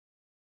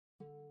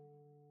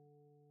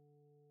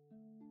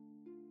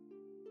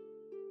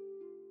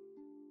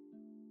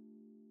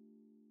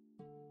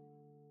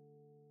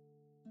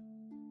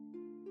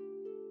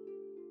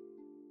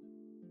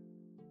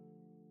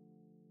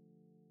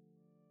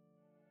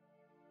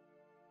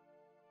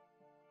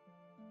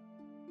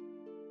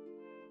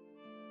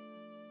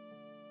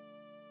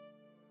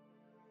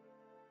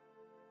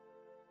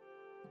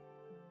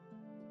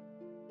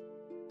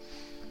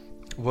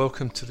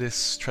Welcome to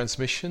this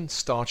transmission,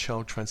 Star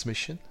Child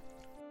transmission.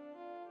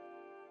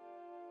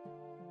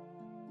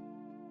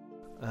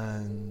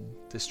 And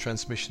this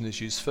transmission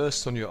is used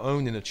first on your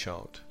own inner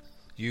child,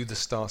 you the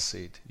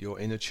starseed,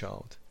 your inner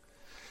child.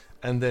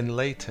 And then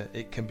later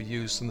it can be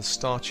used on the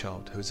star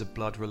child who is a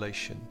blood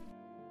relation.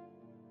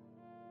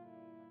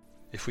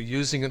 If we're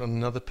using it on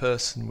another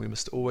person, we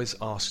must always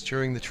ask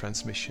during the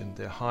transmission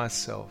their higher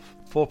self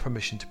for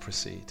permission to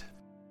proceed.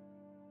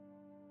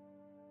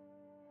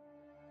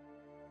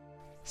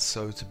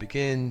 So to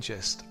begin,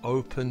 just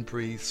open,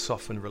 breathe,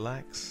 soften,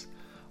 relax.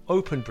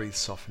 Open, breathe,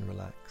 soften,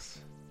 relax.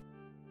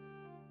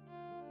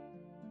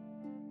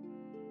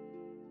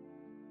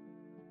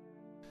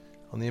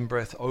 On the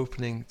in-breath,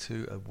 opening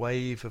to a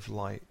wave of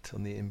light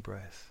on the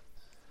in-breath.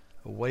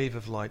 A wave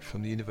of light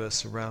from the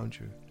universe around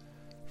you,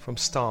 from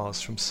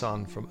stars, from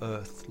sun, from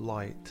earth,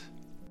 light.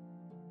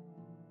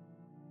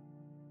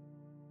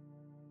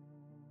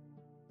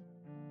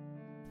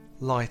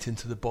 Light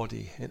into the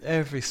body, in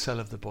every cell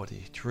of the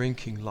body,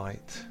 drinking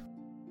light.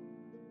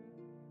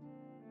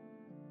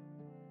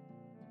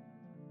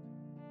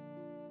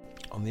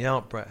 On the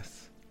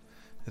out-breath,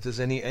 if there's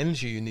any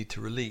energy you need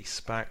to release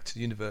back to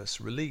the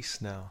universe,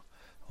 release now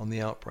on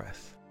the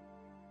out-breath.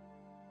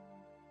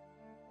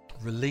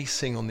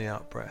 Releasing on the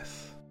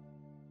out-breath.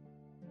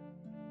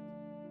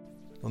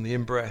 On the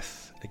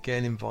in-breath,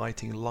 again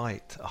inviting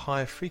light, a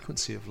higher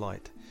frequency of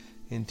light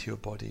into your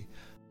body.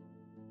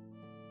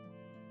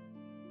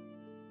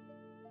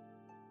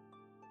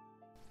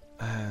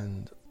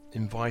 And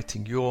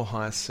inviting your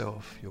higher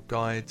self, your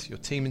guides, your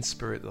team in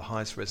spirit, the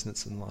highest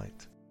resonance and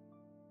light.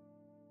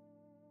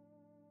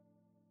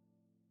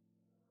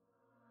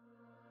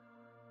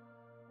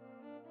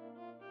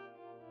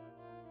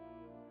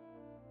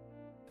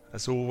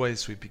 As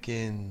always, we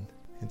begin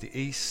in the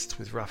east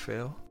with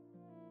Raphael,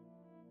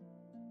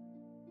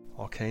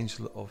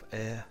 Archangel of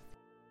Air.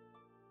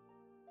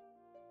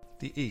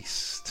 The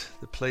east,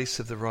 the place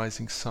of the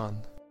rising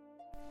sun,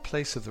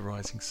 place of the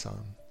rising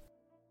sun.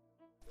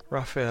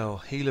 Raphael,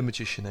 healer,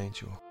 magician,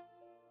 angel.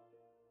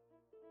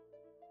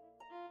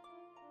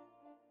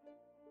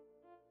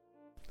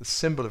 The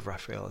symbol of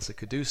Raphael is a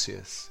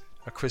caduceus,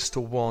 a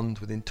crystal wand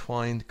with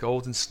entwined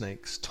golden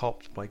snakes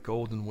topped by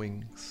golden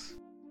wings.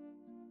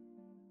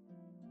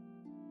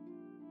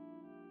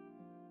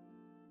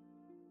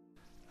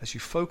 As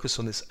you focus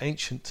on this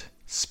ancient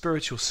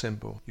spiritual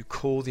symbol, you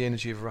call the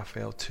energy of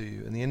Raphael to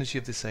you, and the energy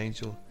of this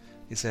angel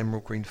is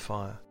emerald green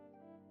fire.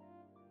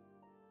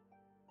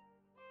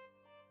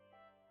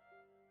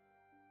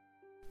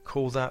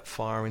 Call that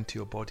fire into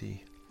your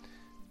body.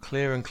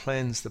 Clear and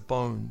cleanse the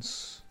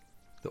bones,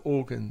 the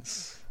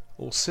organs,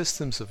 all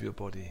systems of your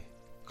body.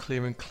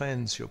 Clear and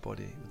cleanse your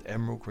body with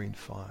emerald green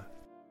fire.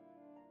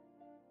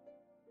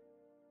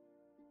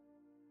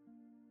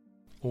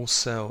 All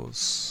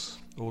cells,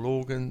 all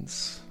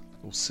organs,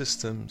 all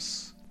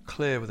systems,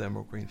 clear with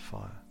emerald green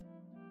fire.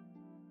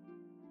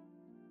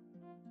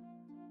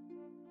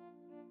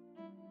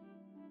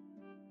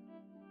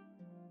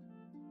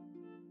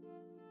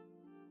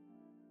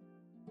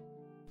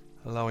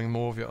 Allowing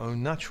more of your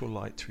own natural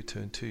light to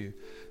return to you,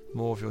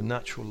 more of your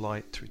natural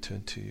light to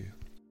return to you.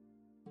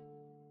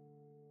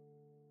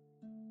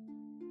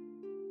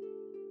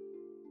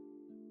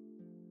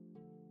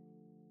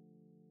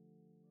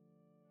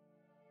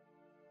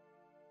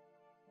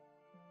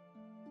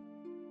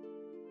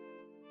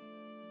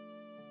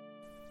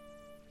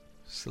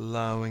 Just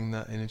allowing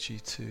that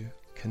energy to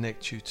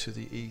connect you to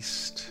the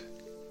east,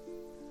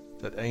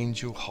 that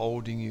angel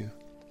holding you,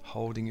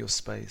 holding your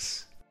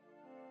space.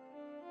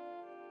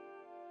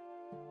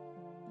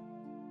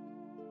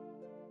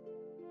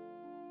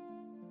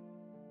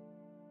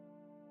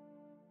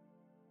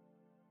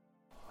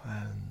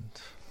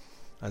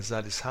 As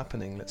that is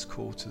happening, let's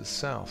call to the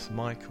south,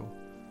 Michael,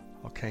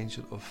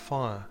 Archangel of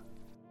Fire.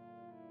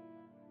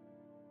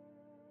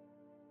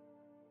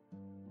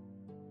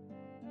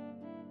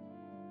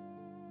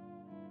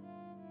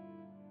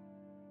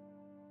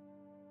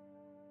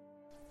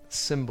 The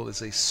symbol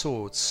is a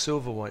sword,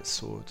 silver white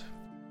sword.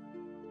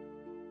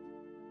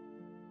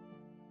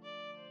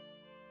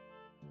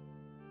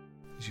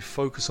 As you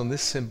focus on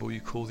this symbol,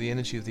 you call the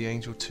energy of the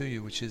angel to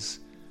you, which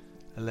is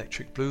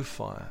electric blue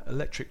fire,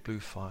 electric blue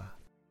fire.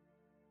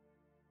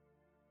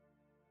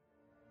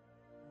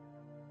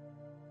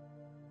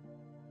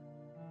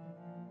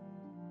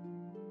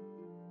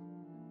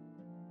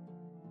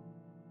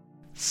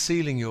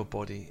 Sealing your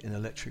body in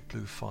electric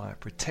blue fire,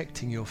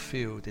 protecting your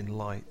field in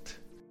light.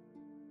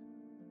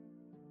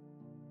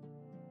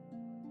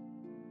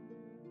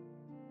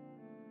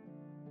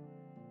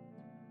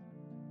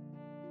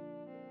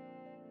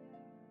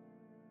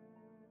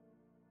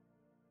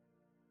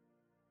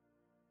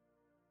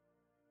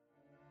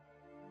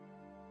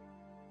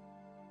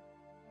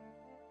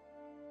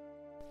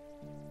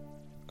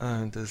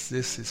 And as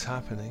this is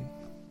happening,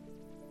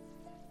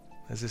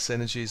 as this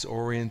energy is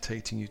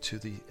orientating you to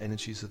the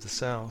energies of the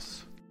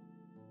south,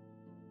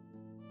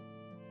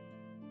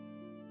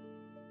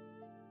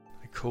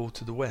 call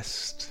to the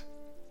west,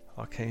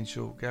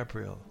 Archangel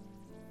Gabriel,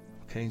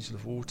 Archangel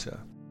of Water.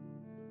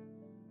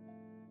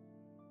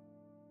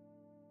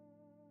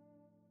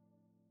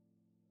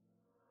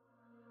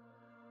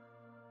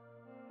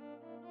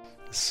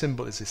 The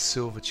symbol is a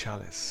silver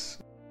chalice.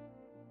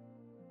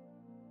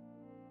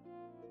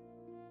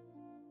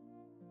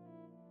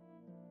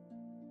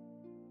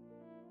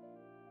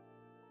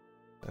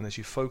 And as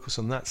you focus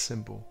on that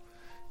symbol,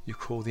 you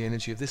call the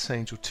energy of this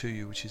angel to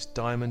you, which is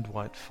diamond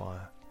white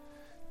fire.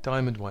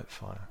 Diamond white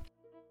fire.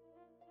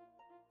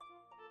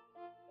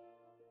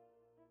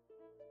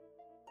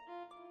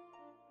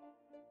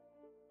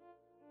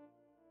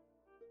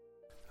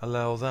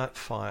 Allow that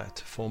fire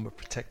to form a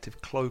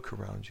protective cloak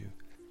around you,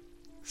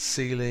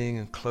 sealing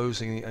and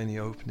closing any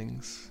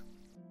openings.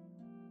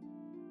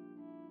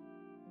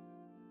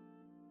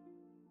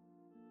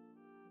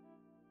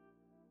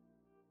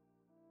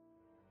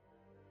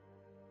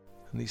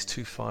 And these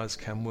two fires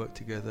can work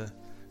together,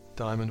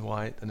 diamond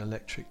white and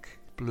electric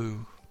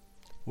blue,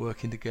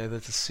 working together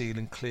to seal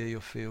and clear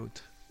your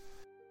field.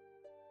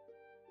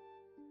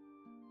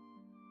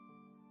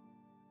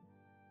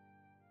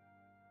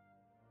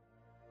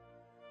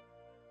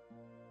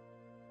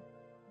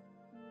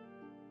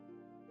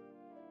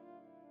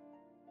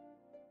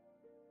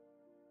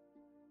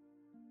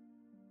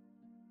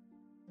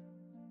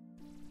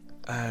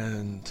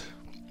 And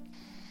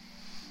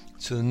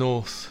to the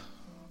north,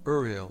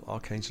 Uriel,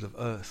 Archangel of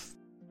Earth.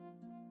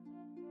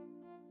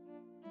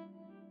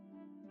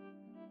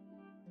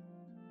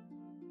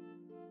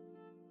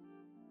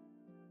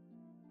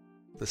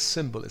 The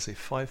symbol is a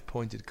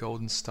 5-pointed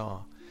golden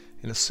star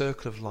in a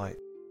circle of light.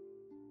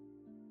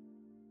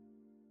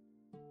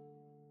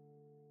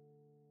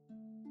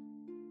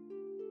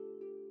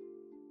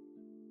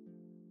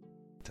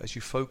 As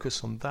you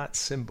focus on that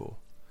symbol,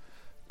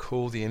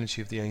 call the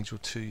energy of the angel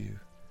to you.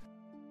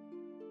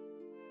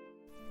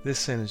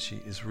 This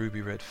energy is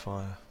ruby red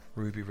fire,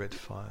 ruby red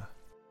fire.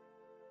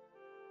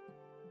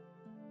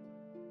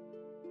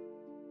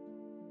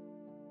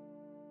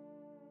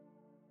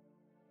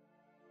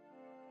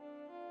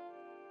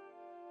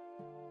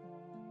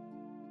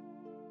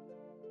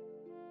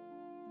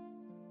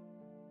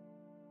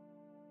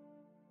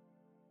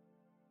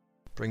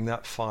 Bring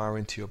that fire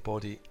into your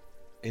body,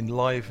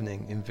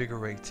 enlivening,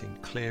 invigorating,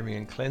 clearing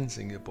and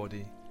cleansing your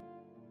body,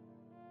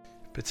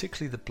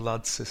 particularly the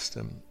blood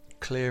system.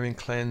 Clear and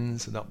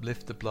cleanse and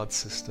uplift the blood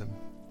system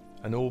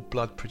and all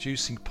blood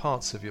producing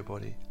parts of your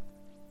body.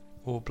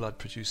 All blood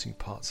producing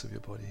parts of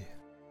your body.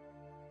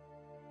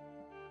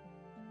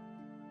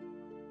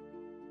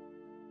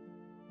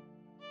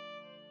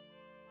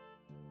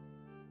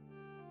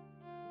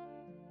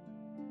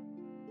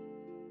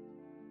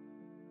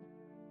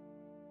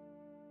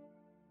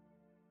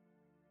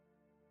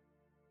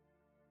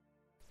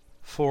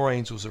 Four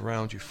angels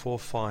around you, four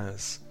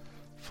fires.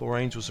 Four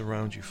angels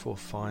around you, four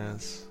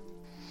fires.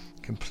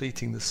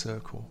 Completing the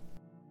circle.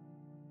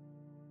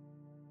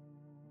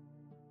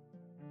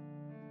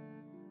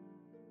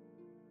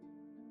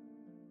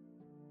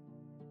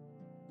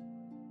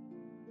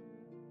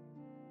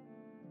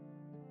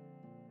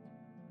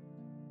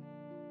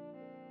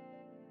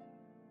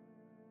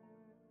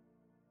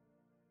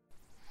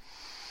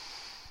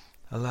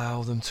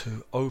 Allow them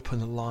to open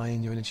a line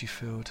in your energy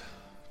field.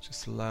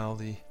 Just allow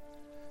the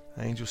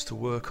angels to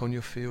work on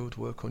your field,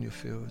 work on your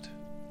field.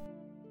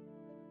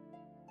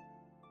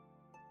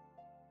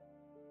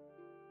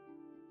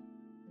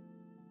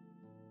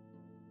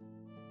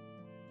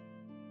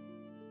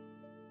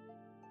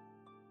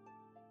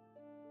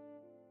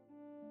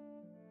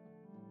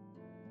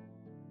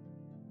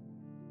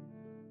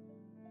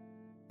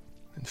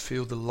 And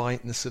feel the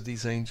lightness of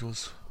these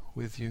angels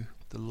with you,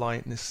 the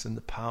lightness and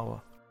the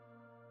power.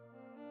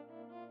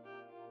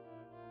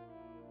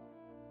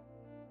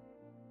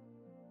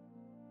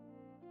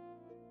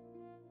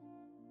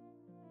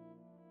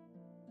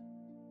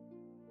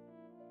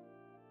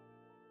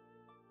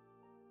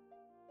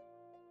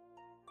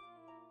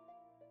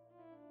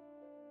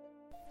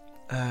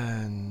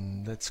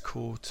 And let's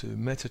call to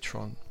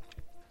Metatron,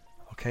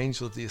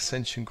 Archangel of the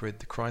Ascension Grid,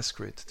 the Christ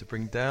Grid, to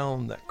bring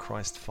down that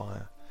Christ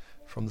fire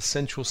from the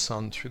central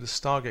sun through the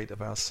stargate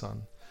of our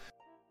sun,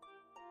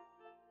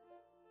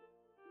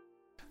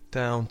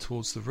 down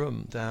towards the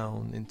room,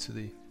 down into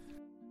the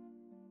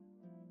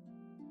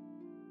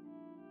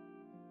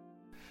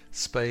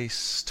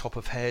space, top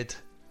of head,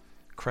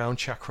 crown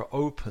chakra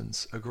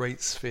opens, a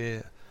great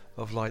sphere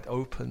of light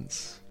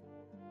opens.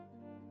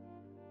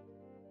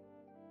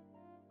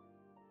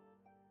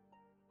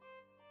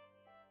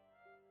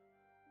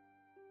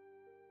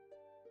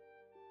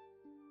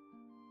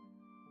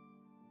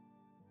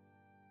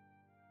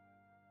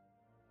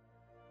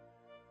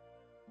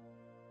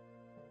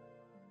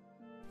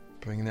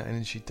 Bringing that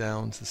energy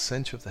down to the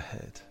center of the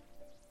head.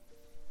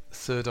 The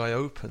third eye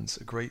opens,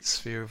 a great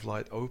sphere of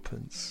light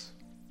opens.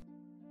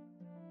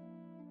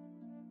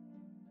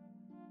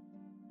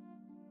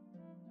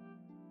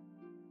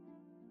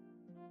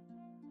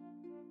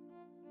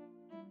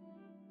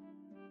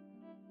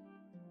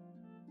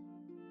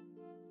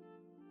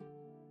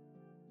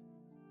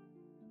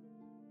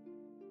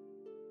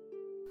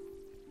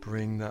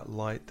 Bring that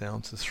light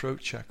down to the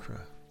throat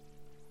chakra.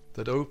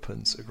 That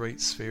opens, a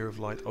great sphere of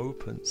light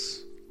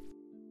opens.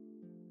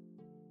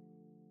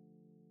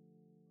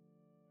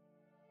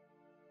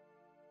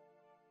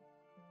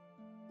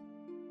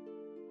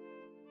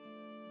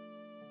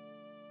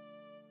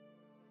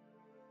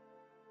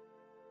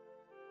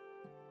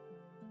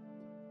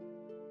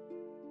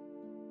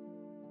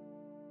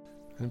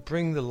 And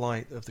bring the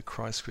light of the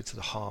Christ grid to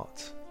the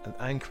heart and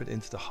anchor it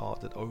into the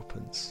heart that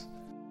opens.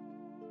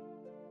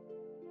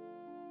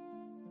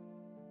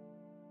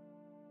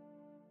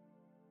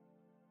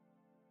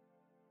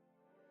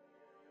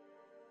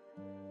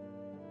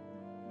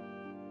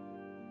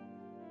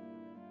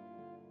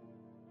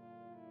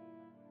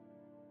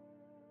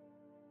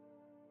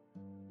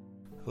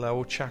 Allow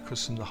all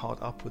chakras from the heart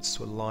upwards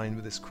to align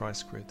with this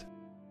Christ grid.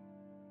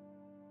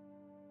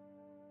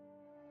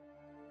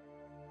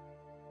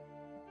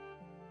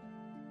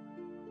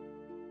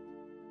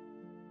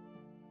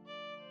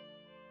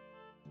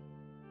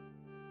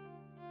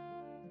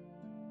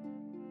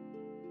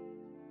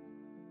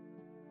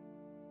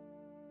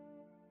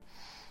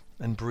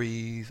 And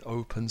breathe,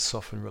 open,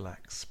 soften,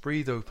 relax.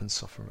 Breathe, open,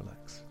 soften,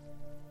 relax.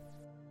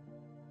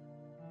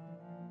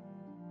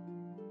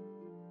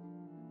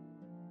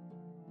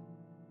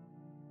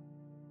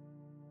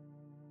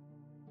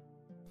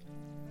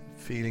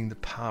 Feeling the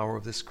power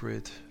of this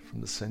grid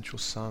from the central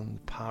sun,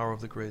 the power of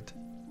the grid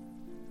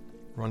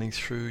running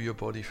through your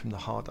body from the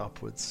heart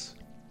upwards,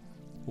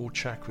 all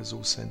chakras,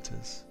 all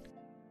centers.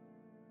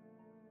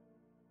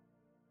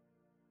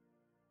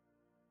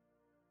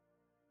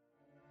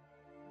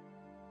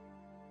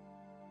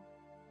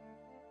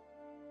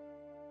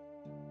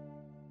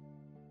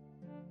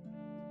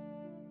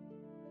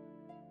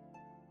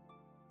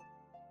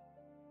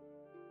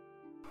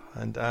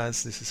 And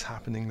as this is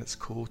happening, let's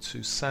call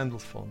to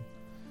Sandalphon,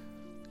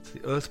 to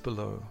the earth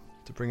below,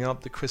 to bring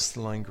up the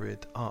crystalline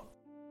grid up.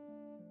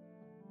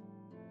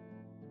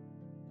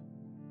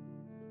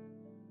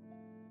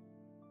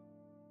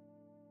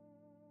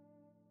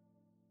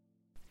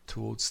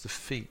 Towards the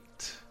feet.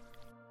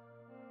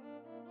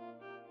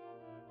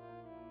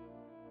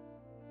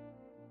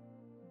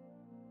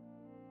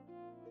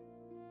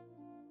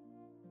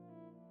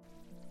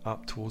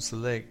 Up towards the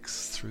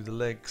legs, through the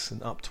legs,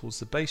 and up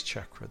towards the base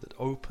chakra that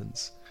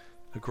opens.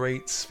 A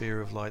great sphere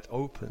of light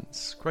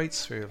opens. Great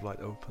sphere of light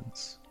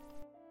opens.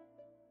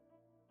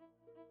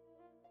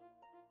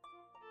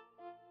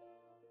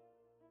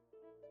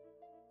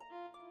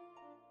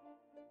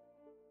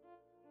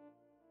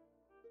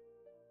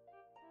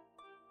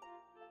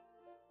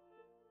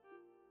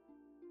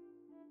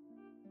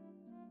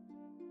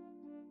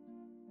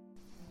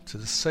 To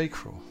the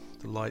sacral,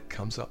 the light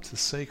comes up to the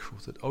sacral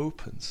that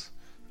opens.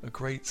 A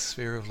great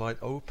sphere of light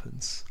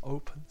opens.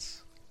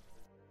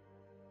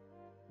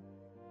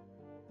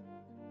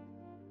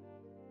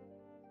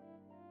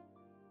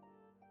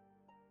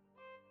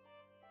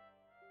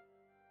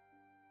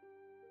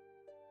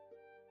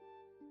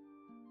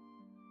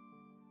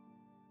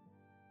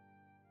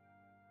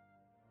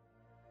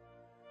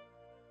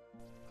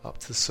 Up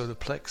to the solar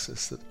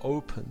plexus that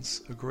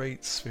opens. A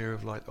great sphere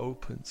of light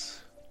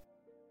opens.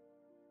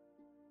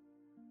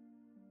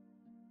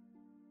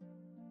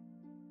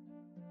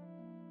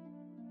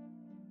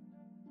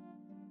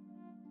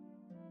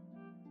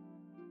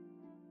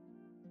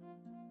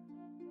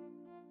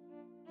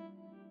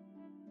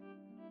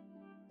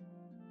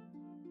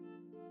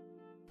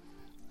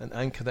 And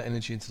anchor that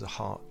energy into the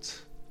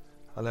heart.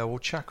 Allow all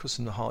chakras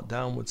from the heart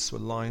downwards to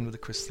align with the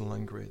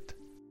crystalline grid.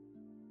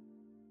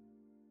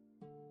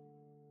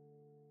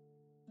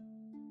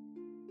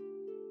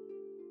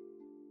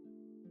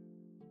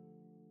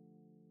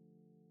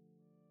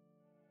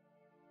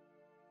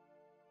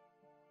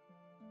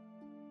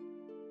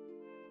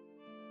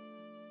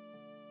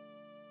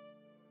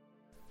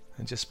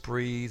 And just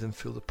breathe and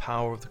feel the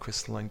power of the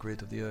crystalline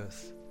grid of the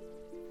earth,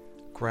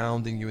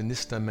 grounding you in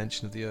this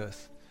dimension of the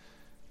earth,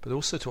 but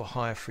also to a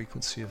higher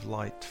frequency of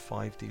light,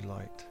 5D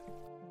light.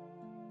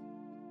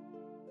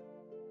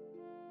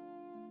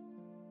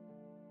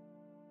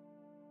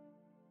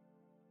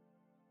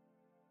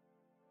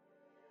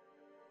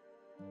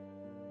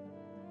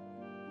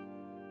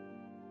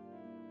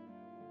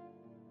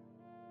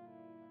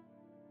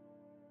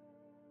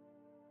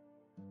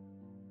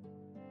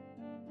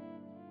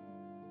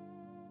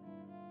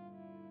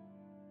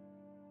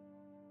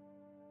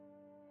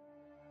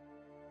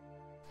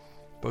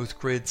 Both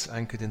grids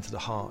anchored into the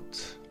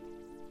heart.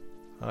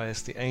 I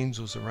ask the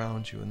angels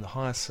around you and the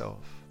higher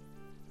self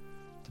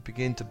to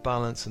begin to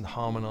balance and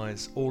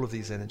harmonize all of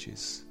these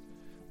energies,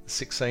 the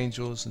 6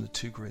 angels and the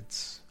 2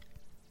 grids.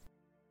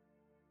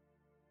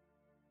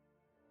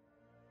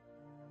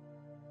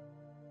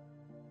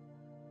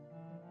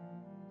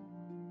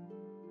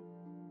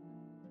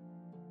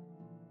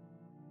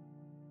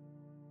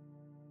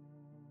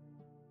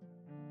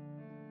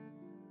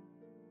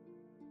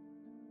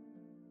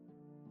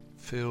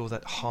 Feel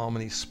that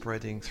harmony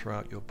spreading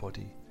throughout your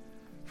body,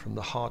 from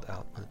the heart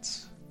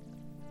outwards.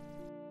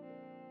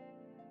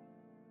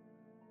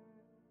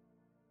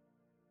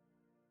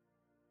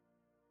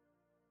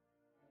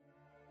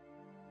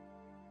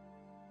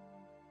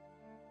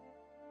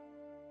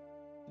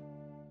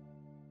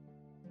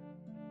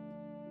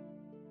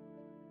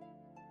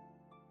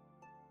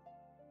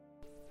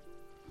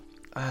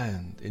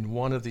 And in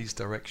one of these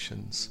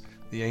directions,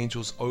 the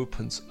angels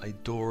opens a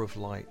door of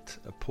light,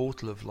 a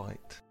portal of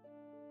light.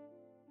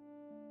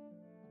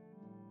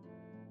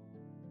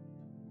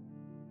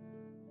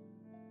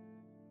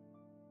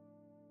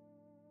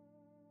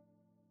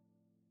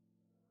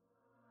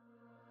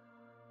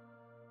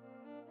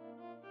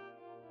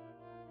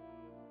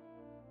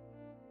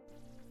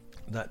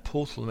 That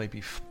portal may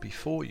be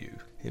before you,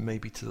 it may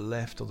be to the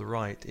left or the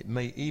right, it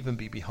may even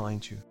be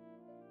behind you.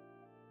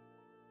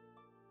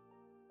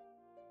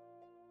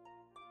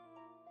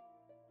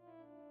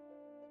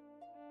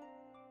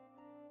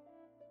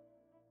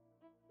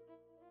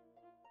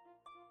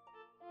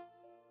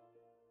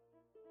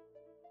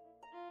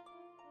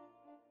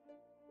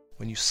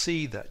 When you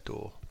see that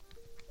door,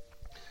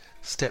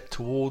 step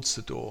towards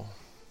the door.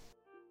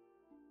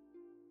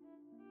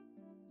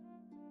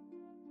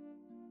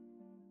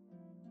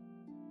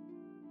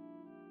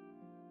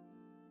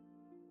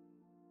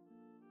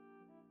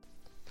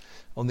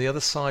 On the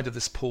other side of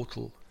this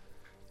portal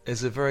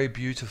is a very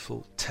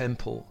beautiful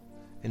temple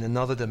in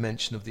another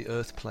dimension of the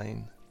earth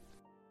plane.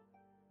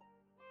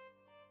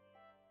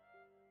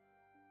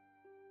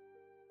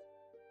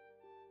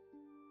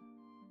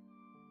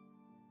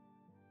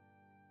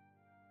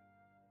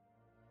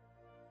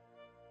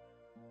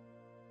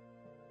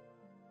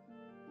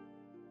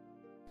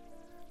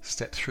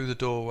 Step through the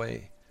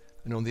doorway,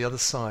 and on the other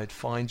side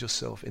find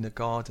yourself in a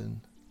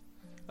garden,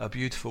 a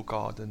beautiful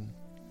garden.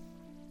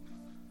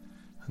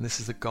 And this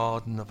is the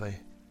garden of a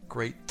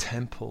great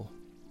temple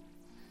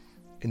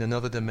in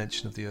another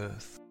dimension of the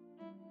earth.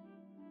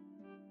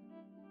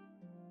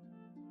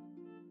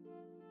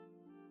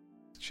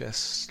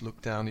 Just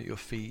look down at your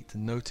feet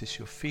and notice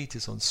your feet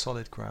is on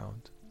solid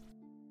ground.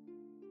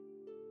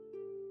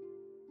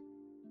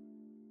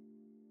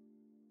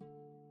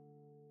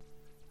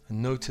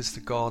 And notice the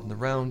garden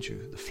around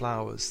you, the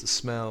flowers, the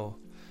smell,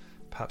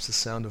 perhaps the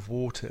sound of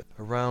water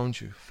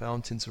around you,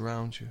 fountains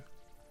around you.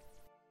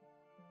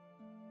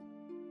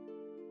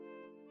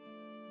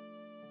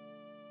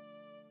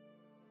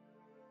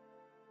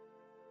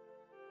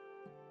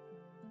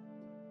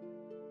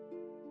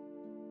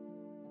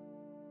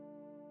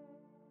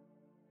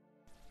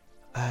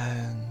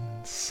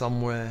 And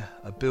somewhere,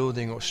 a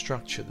building or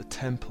structure, the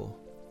temple,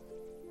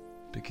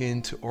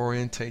 begin to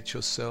orientate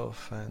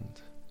yourself and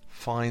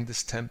find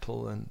this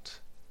temple and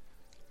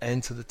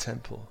enter the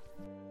temple.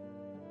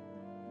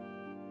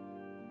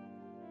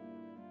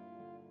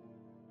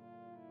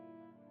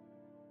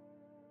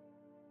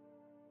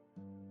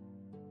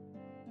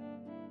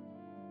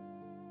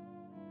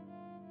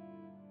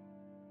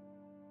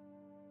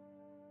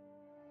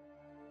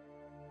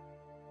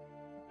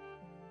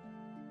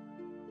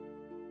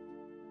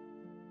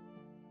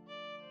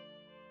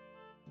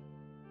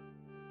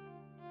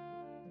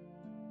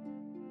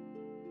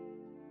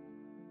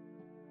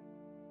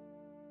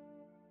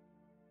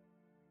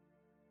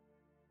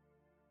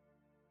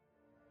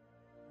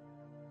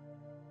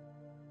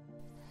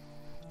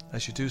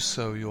 As you do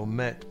so, you're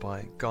met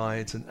by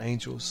guides and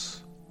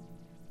angels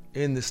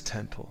in this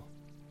temple.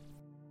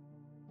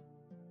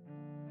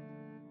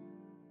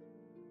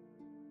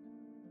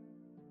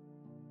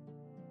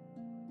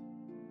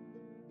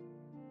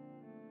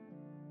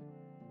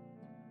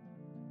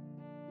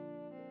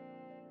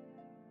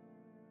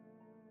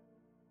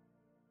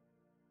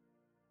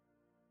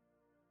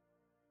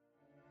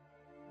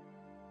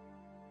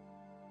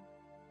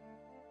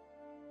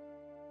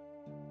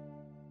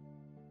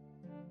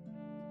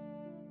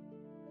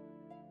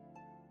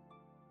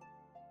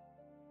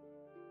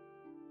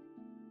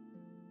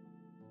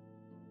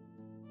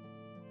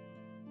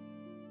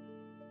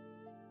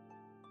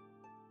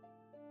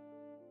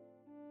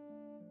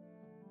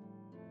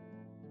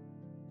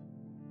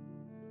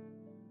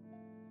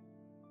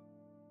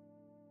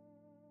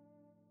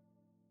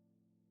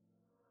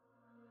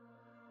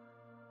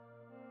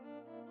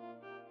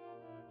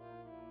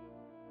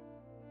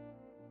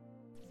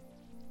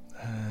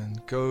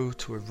 And go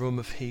to a room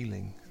of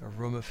healing, a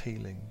room of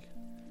healing.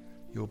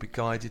 You'll be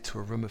guided to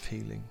a room of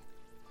healing.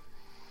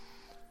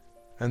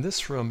 And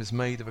this room is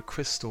made of a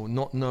crystal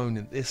not known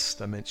in this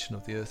dimension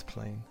of the earth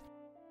plane.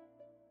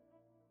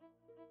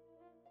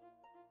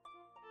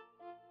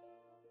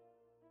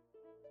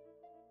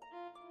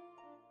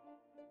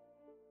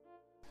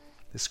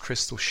 This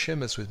crystal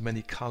shimmers with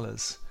many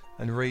colors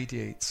and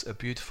radiates a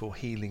beautiful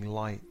healing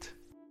light.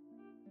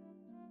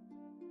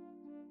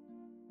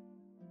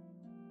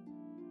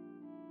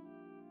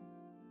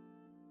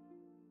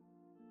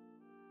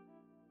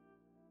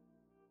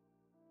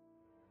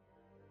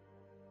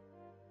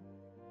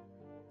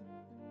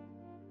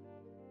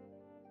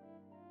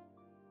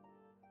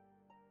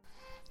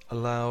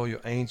 Allow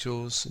your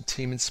angels and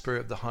team in spirit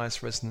of the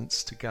highest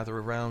resonance to gather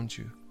around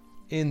you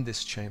in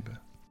this chamber.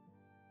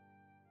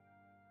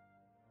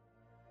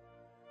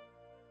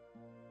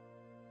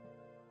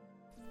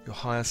 Your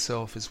higher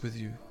self is with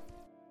you.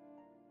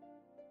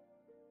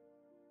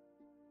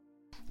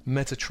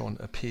 Metatron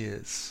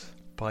appears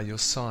by your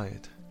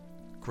side,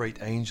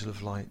 great angel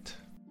of light.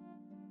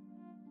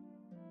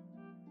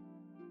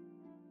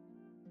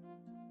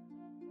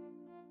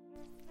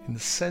 In the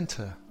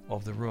center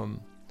of the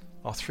room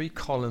are 3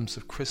 columns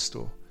of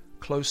crystal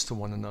close to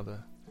one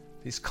another.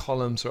 These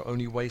columns are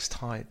only waist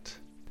height.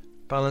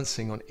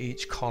 Balancing on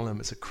each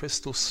column is a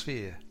crystal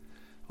sphere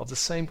of the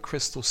same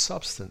crystal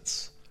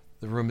substance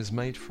the room is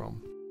made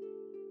from.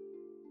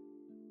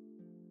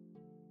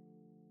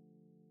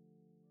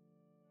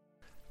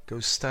 Go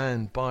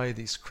stand by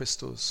these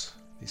crystal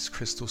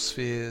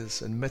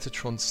spheres, and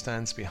Metatron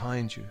stands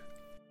behind you.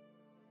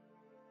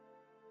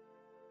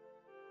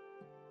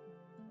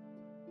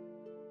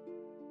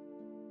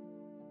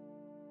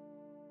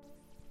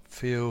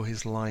 Feel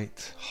his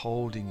light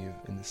holding you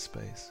in this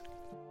space.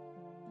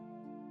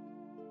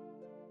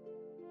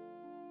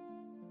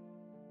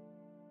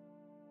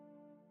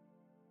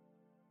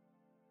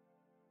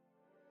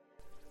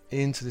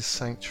 Into this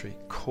sanctuary,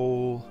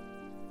 call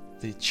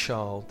the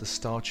child, the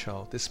star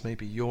child. This may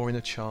be your inner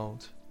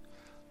child,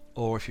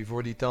 or if you've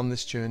already done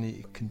this journey,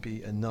 it can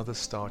be another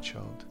star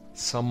child,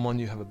 someone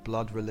you have a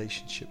blood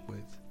relationship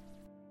with.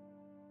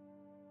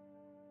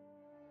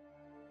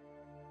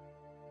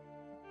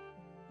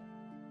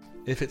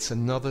 If it's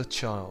another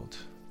child,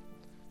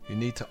 you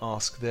need to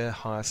ask their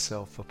higher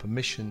self for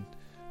permission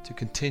to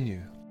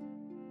continue.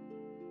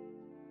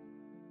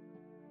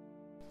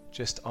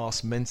 Just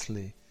ask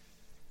mentally,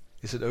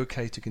 is it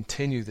okay to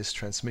continue this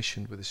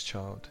transmission with this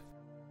child?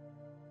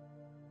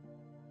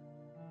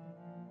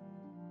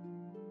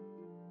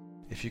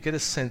 If you get a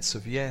sense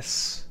of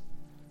yes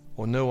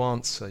or no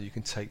answer, you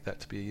can take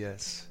that to be a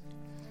yes.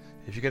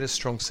 If you get a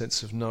strong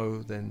sense of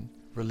no, then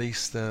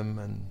release them,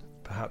 and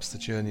perhaps the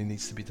journey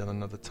needs to be done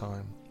another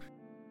time.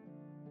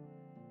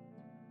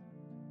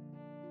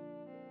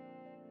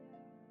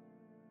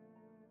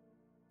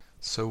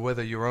 So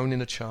whether your own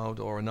inner child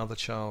or another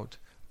child,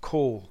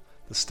 call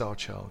the star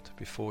child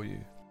before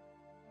you.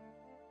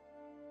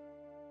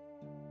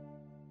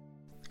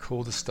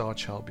 Call the star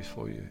child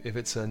before you. If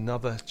it's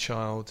another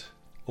child,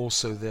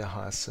 also their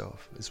higher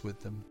self is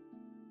with them.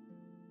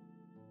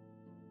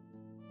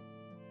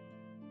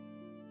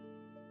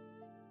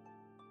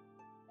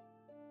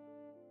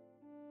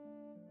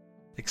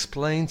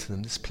 Explain to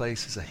them this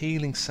place is a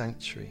healing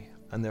sanctuary,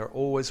 and they're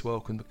always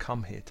welcome to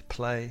come here to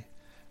play,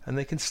 and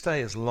they can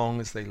stay as long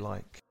as they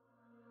like.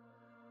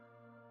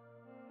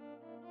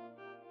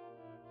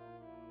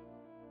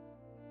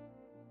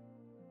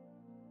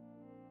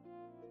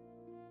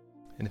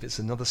 And if it's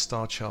another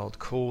star child,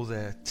 call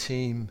their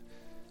team,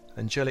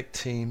 angelic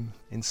team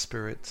in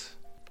spirit,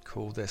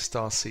 call their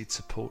starseed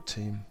support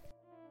team.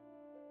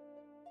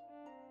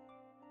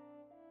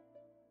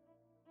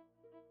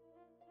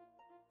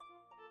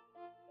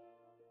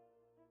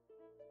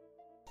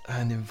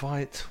 And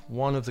invite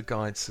one of the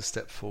guides to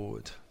step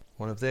forward,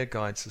 one of their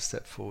guides to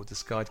step forward.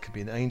 This guide could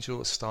be an angel,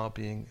 a star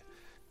being.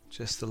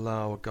 Just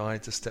allow a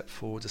guide to step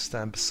forward, to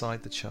stand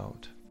beside the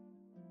child.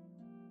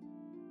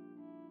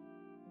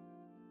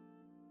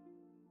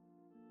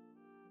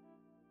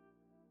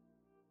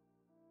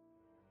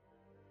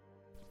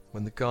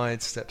 When the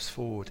guide steps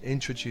forward,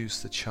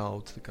 introduce the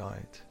child to the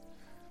guide.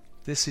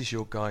 This is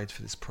your guide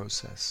for this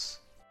process.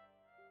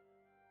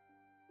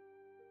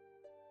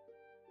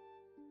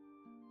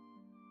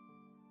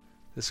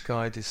 This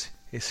guide is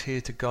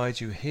here to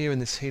guide you here in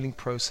this healing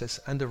process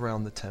and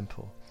around the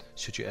temple,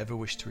 should you ever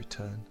wish to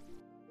return.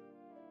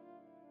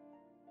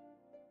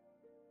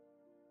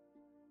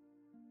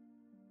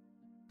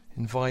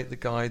 Invite the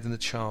guide and the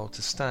child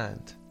to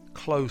stand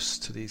close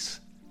to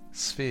these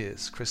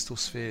spheres, crystal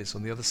spheres,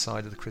 on the other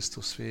side of the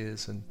crystal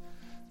spheres, and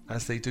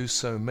as they do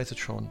so,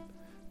 Metatron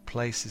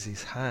places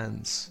his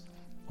hands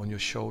on your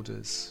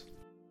shoulders.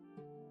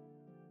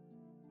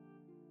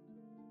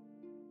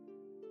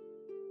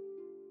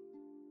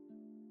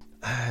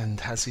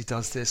 And as he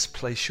does this,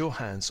 place your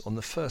hands on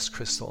the first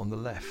crystal on the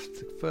left,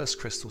 the first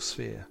crystal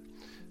sphere.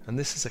 And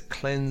this is a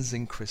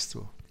cleansing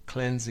crystal,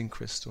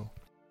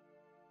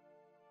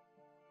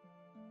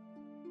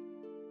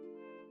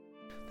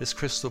 This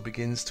crystal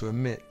begins to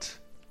emit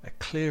a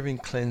clearing,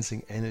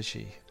 cleansing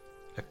energy,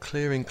 a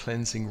clearing,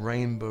 cleansing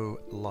rainbow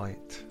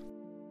light.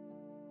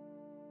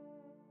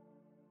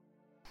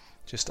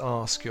 Just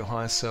ask your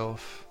higher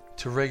self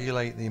to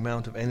regulate the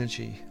amount of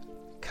energy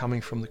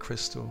coming from the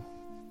crystal.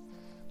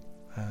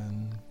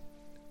 And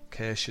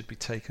care should be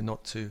taken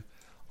not to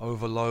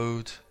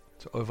overload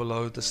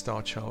the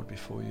star child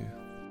before you.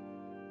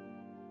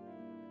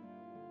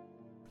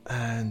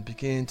 And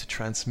begin to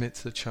transmit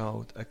to the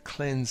child a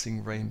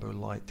cleansing rainbow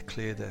light to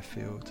clear their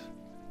field.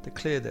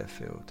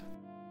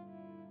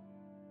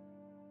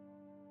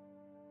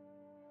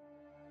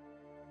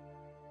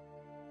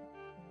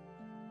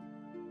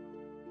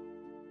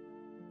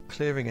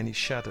 Clearing any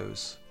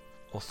shadows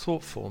or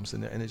thought forms in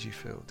their energy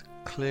field.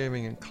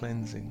 Clearing and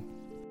cleansing.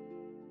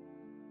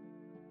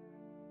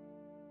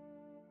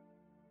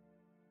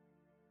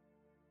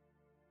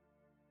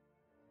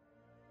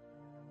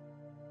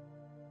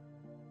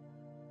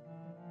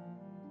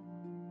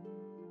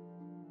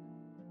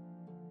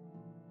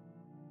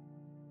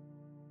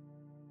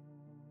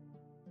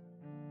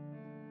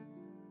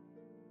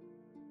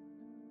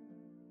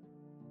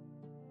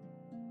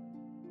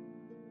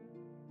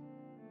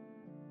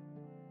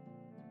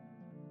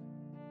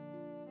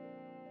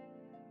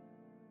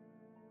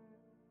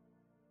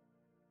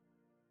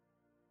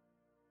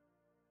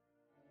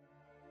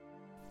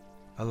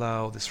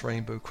 Allow this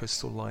rainbow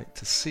crystal light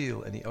to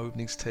seal any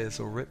openings, tears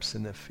or rips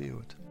in their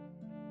field.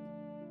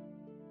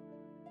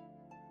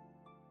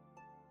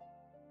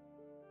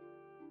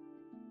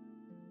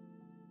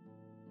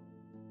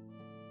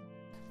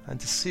 and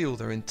to seal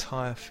their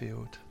entire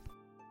field.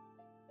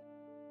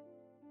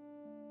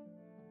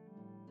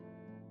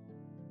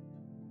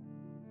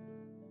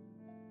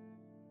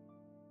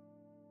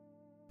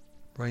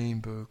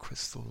 Rainbow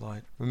crystal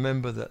light.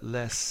 Remember that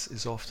less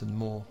is often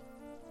more.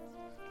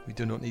 We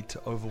do not need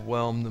to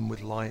overwhelm them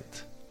with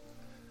light.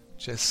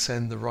 Just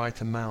send the right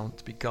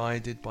amount. Be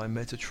guided by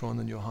Metatron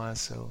and your higher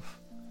self.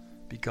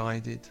 Be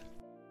guided.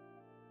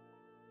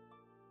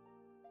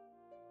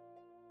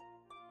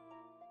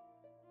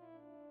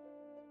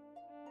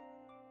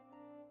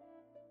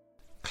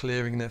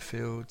 Clearing their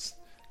fields,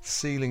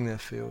 sealing their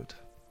field.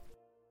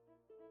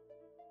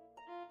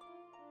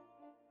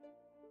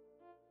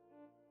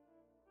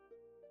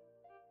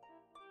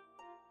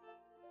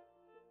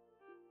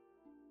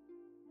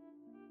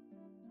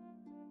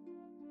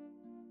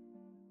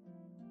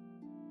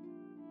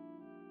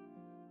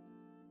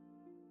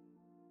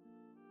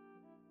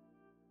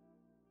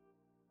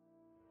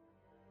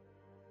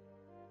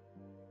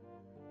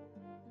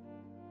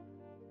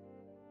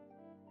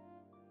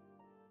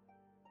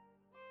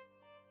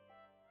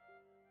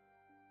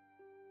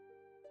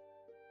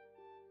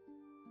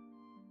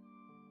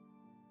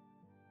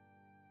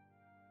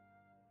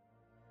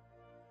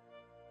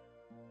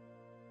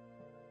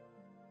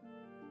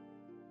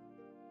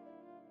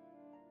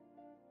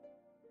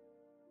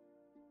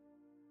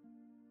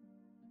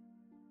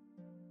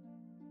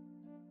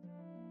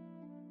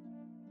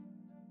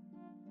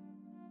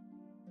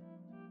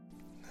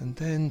 And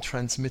then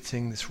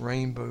transmitting this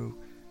rainbow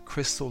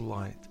crystal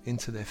light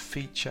into their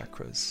feet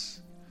chakras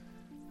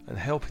and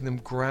helping them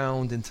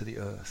ground into the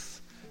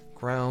earth.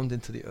 Ground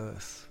into the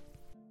earth.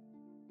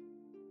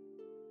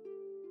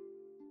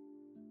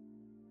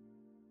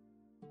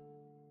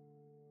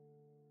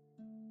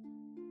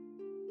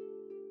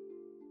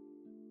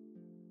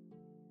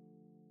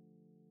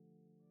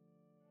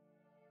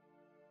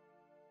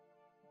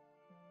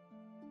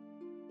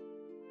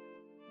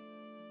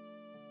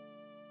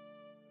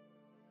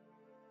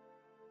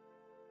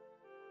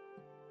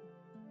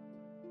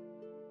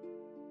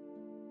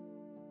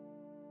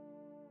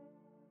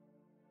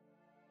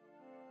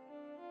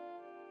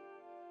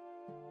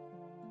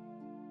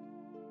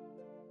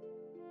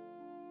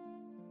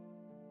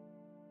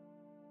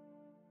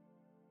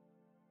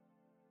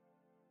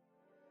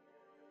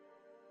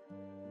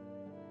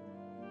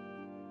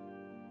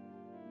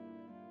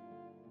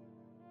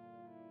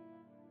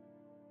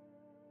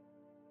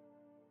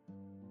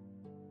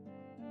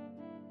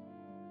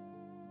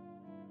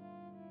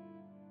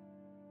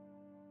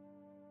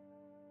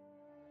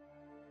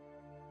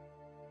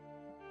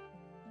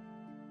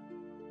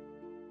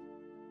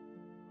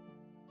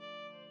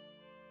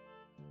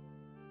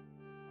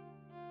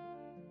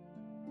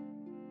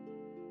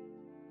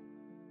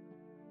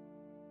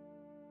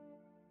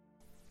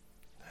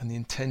 And the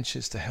intention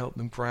is to help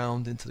them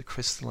ground into the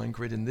crystalline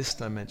grid in this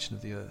dimension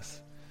of the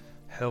earth,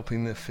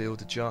 helping their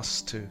field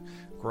adjust to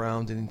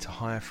grounding into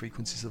higher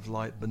frequencies of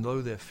light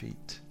below their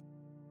feet.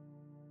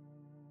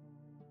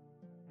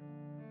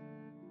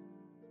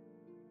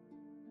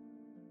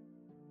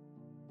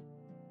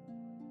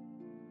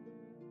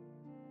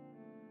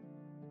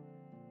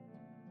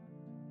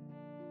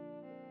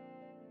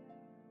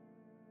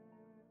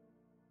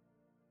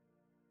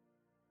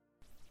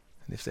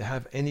 And if they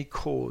have any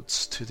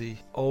cords to the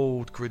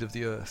old grid of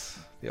the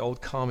earth, the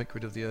old karmic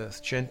grid of the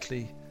earth,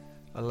 gently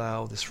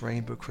allow this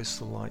rainbow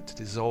crystal light to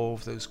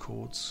dissolve those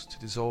cords,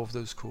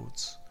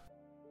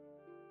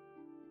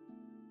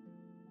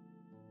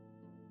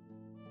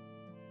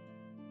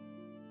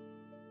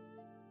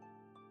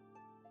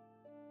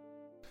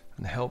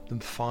 and help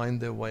them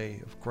find their way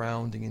of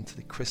grounding into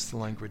the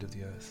crystalline grid of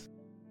the earth.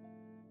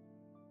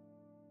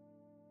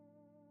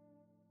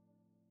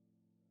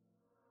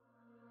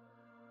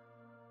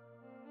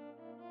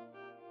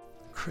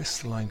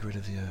 Crystalline grid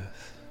of the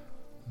earth.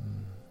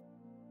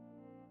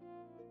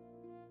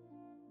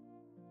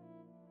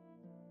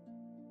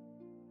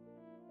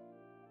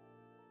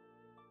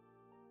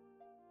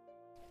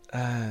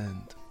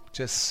 And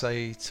just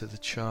say to the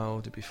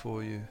child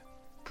before you,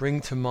 bring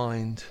to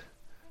mind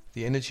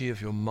the energy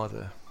of your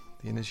mother,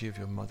 the energy of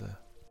your mother.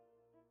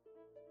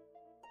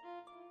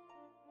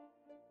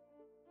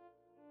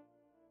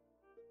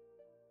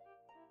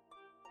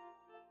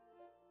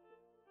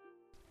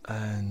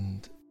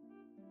 And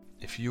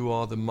if you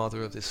are the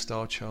mother of this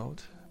star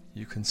child,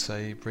 you can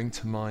say, bring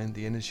to mind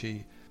the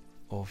energy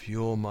of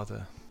your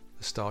mother,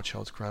 the star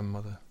child's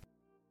grandmother.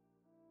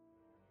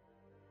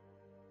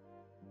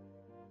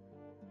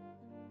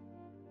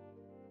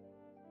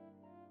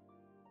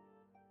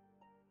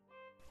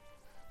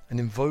 And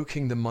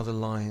invoking the mother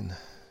line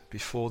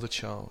before the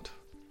child,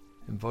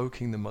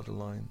 invoking the mother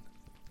line.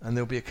 And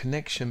there'll be a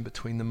connection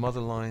between the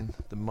mother line,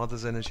 the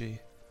mother's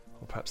energy,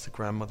 or perhaps the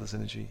grandmother's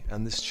energy,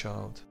 and this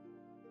child.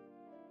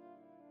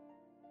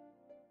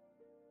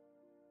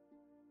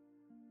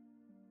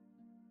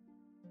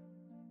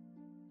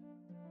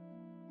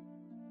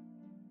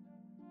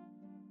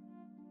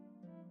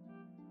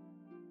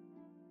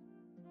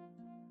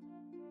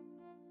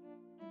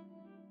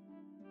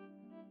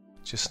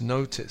 Just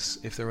notice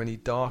if there are any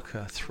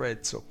darker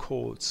threads or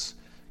cords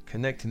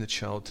connecting the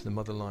child to the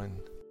mother line.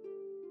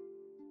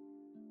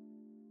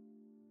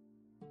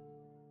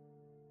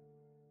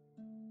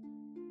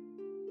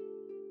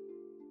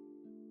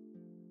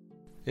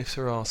 If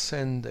there are,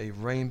 send a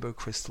rainbow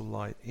crystal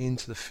light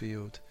into the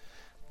field,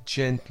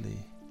 gently,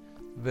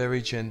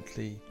 very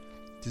gently,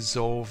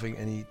 dissolving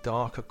any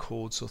darker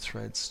cords or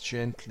threads.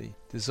 Gently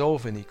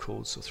dissolve any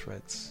cords or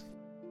threads.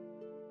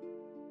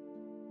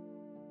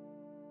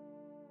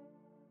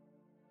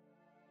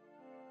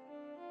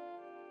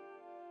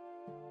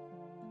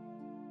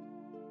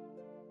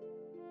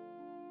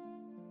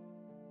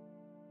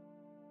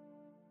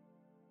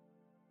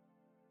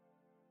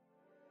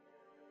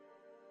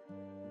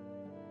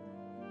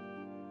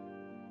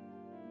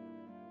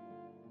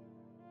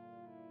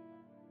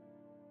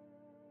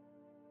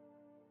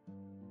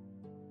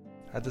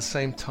 At the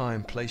same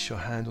time, place your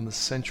hand on the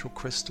central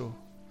crystal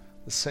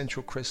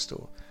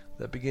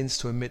that begins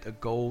to emit a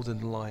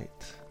golden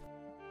light,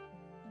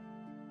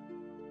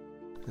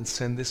 and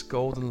send this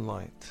golden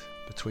light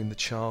between the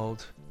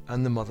child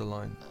and the mother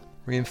line,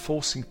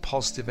 reinforcing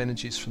positive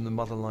energies from the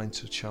mother line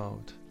to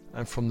child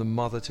and from the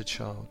mother to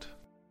child.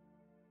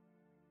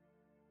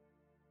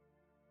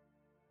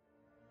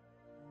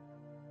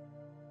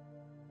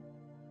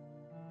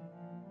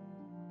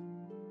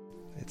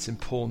 It's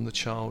important the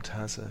child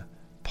has a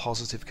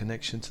positive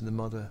connection to the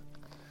mother,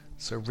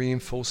 so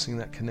reinforcing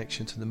that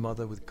connection to the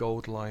mother with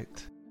gold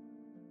light.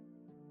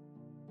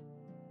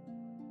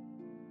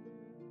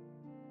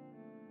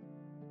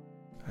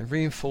 And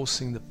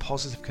reinforcing the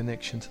positive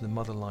connection to the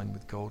mother line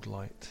with gold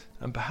light.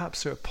 And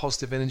perhaps there are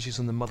positive energies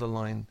on the mother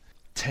line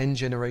 10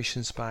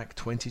 generations back,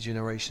 20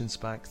 generations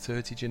back,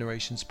 30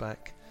 generations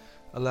back.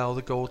 Allow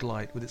the gold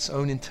light with its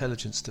own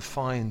intelligence to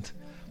find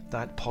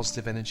that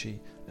positive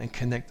energy and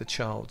connect the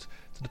child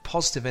to the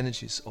positive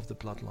energies of the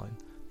bloodline.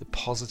 The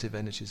positive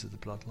energies of the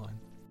bloodline.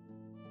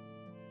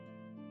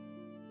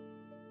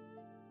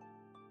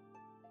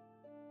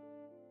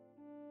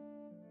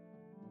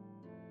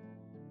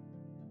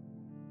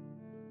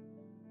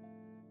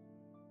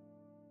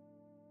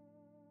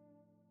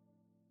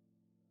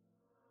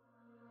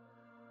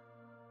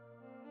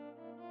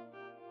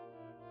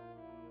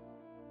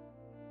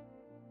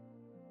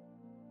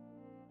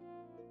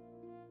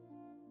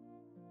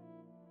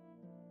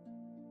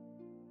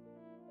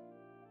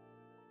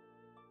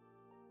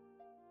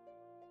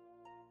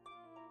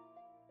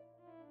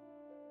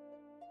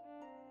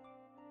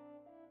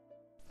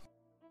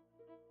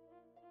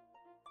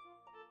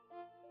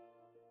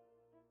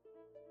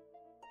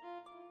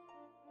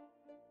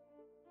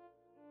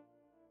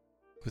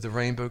 With the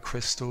rainbow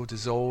crystal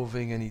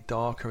dissolving any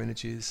darker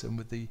energies, and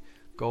with the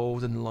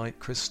golden light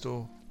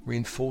crystal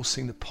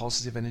reinforcing the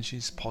positive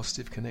energies,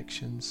 positive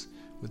connections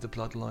with the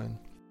bloodline.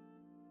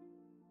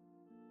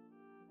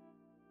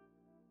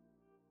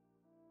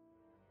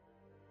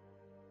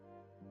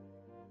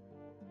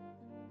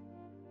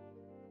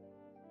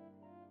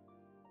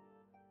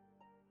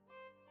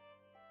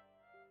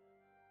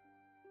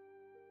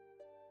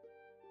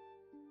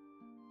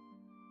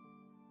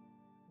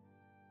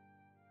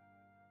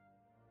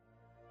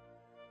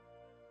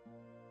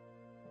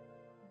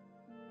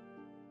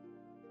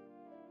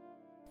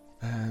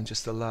 And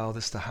just allow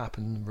this to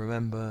happen.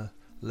 Remember,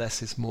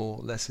 less is more,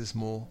 less is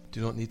more. Do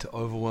not need to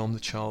overwhelm the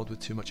child with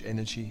too much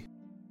energy.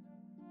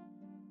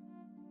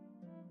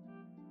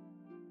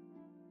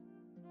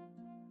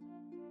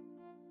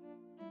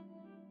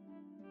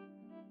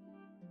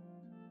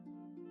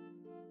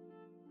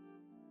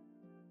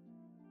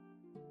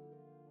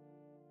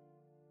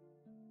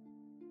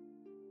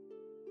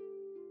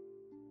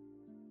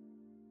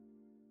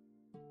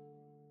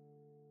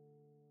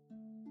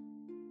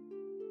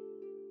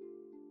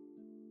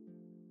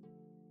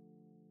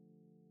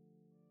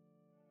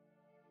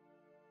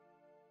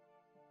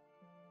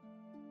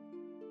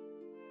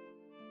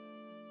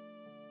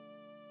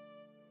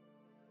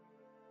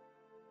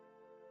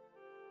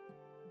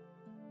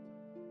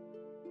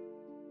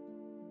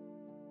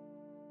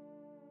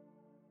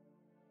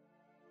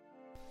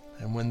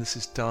 And when this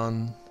is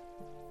done,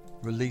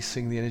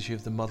 releasing the energy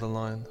of the mother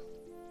line.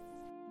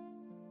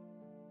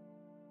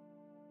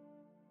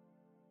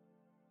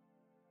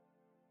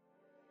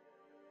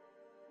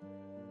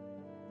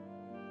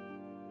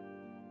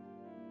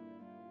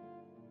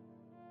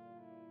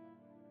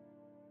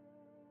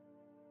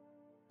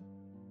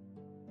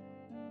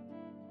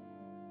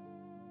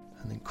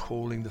 And then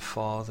calling the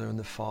father and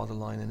the father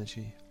line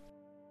energy.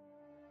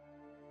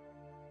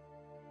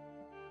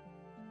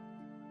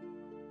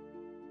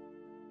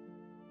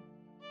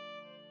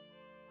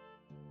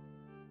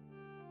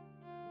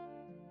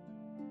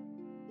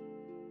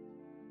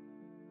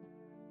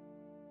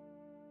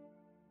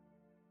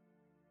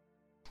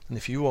 And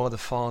if you are the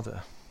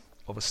father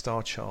of a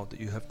star child that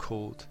you have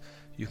called,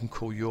 you can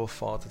call your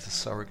father the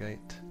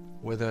surrogate,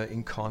 whether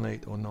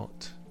incarnate or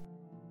not.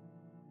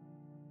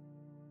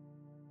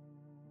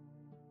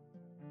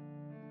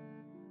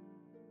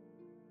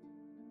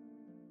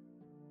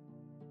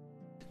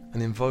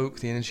 and invoke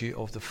the energy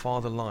of the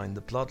father line,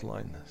 the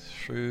bloodline,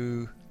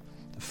 through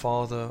the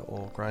father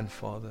or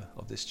grandfather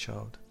of this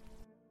child.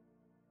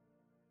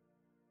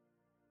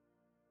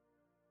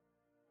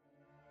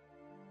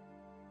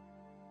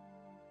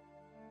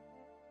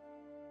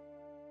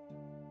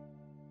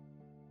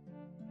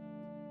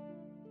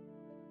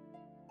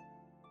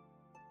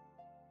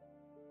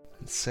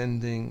 And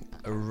sending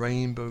a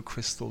rainbow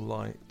crystal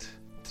light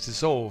to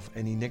dissolve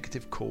any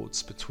negative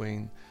cords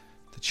between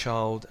the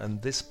child and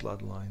this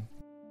bloodline.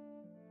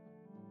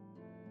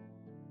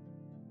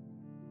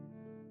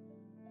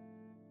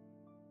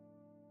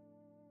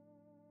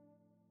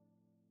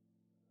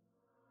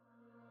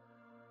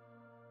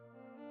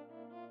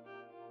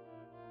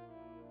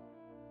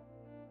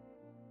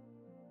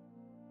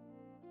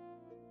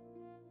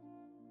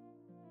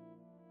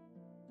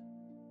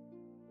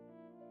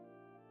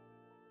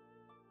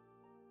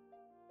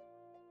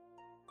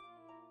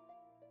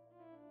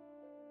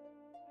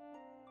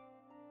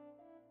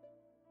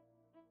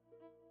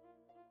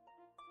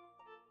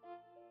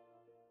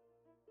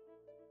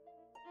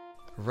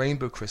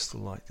 Rainbow crystal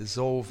light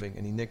dissolving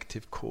any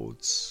negative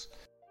cords.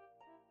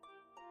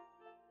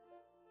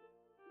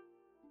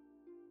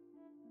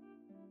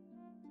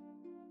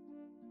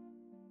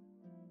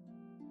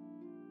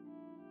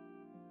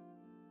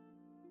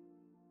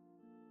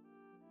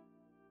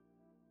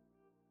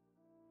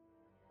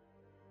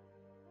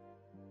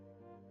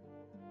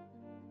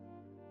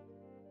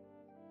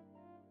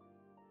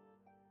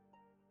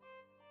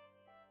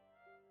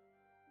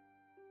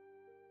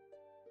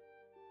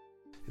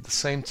 At the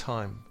same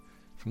time,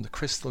 from the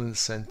crystal in the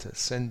center,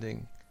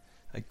 sending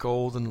a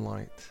golden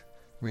light,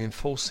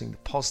 reinforcing the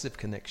positive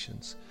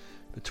connections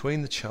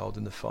between the child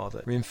and the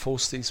father.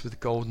 Reinforce these with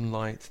golden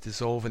light,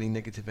 dissolve any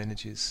negative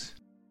energies.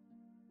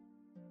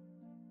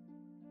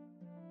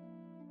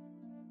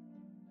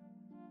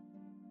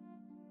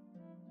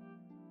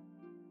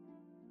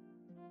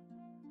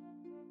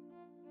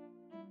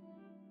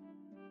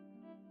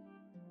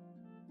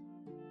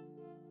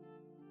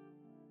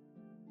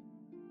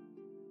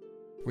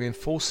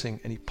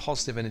 Reinforcing any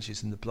positive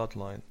energies in the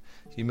bloodline.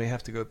 You may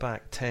have to go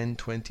back 10,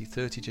 20,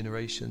 30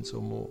 generations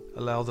or more.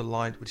 Allow the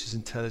light, which is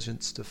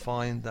intelligence, to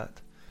find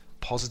that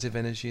positive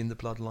energy in the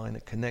bloodline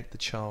and connect the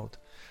child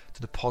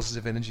to the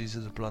positive energies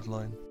of the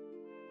bloodline.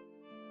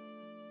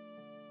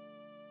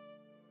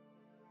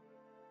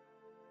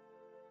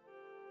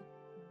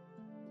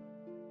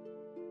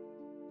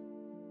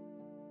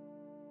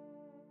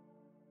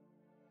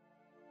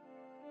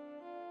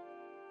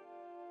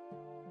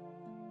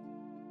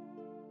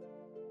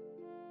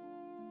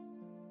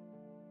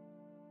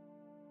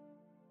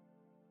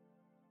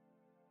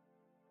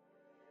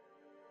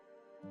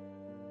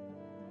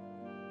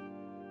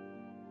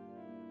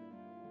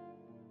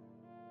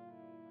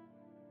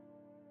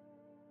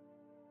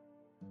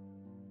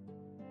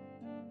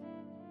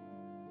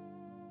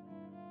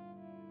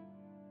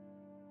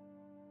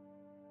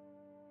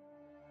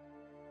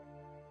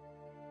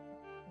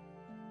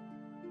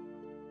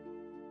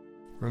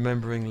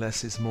 Remembering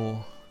less is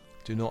more.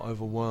 Do not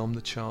overwhelm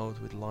the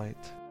child with light.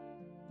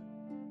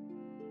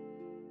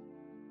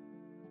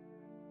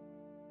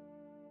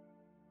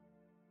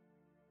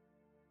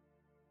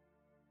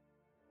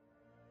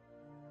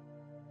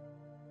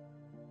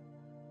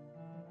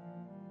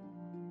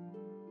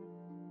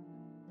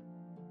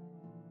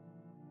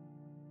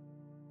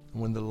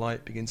 And when the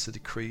light begins to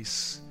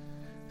decrease,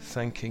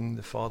 thanking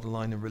the father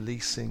line and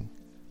releasing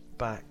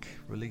back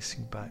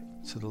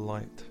to the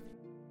light.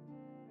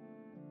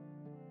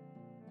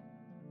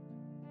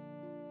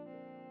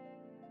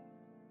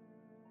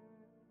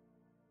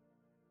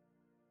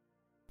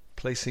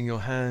 Placing your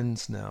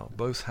hands now,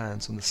 both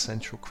hands, on the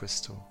central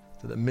crystal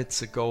that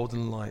emits a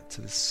golden light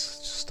to this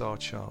star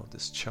child,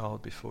 this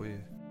child before you.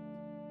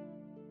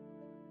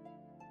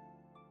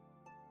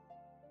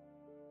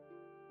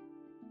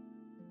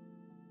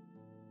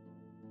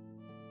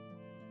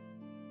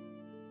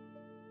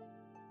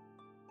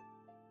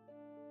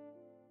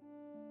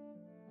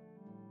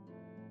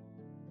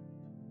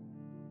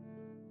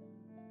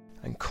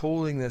 And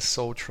calling their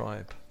soul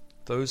tribe,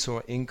 those who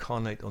are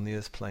incarnate on the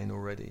earth plane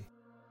already.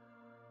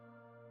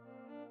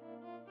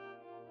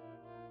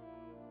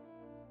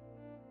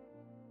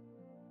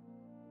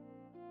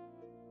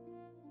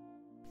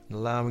 And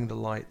allowing the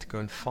light to go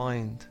and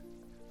find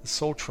the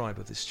soul tribe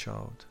of this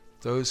child.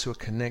 Those who are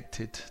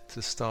connected to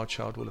the star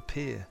child will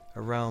appear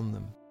around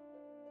them.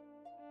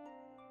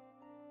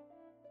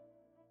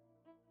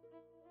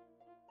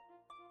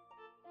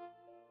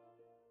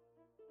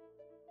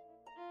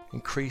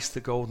 Increase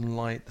the golden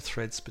light, the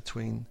threads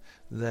between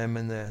them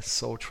and their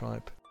soul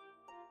tribe.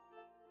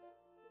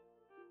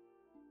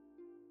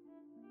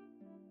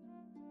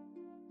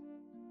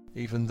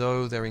 Even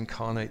though they're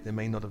incarnate, they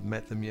may not have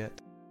met them yet.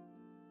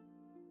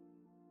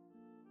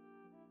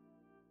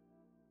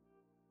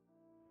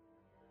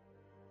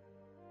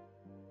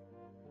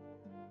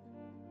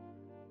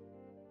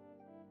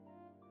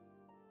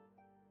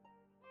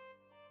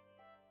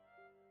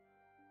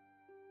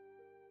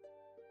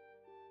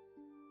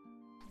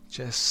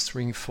 Just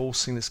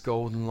reinforcing this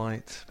golden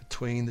light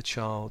between the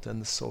child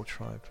and the soul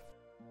tribe.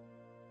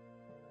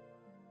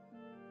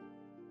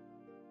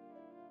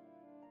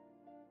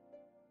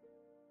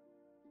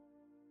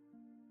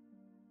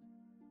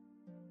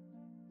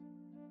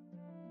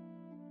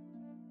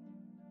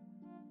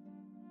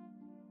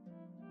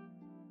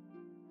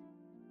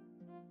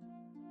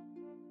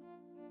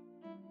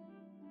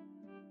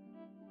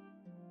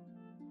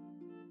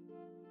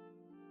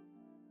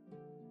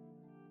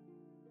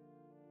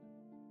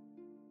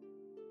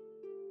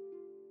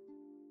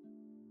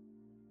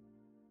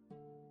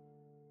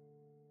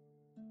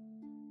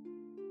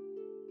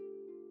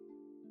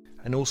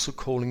 And also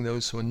calling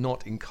those who are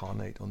not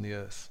incarnate on the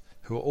earth,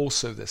 who are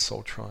also their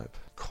soul tribe,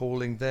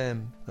 calling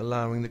them,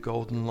 allowing the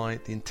golden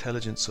light, the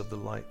intelligence of the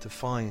light to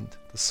find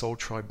the soul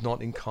tribe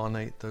not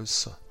incarnate,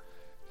 those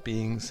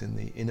beings in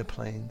the inner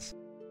planes.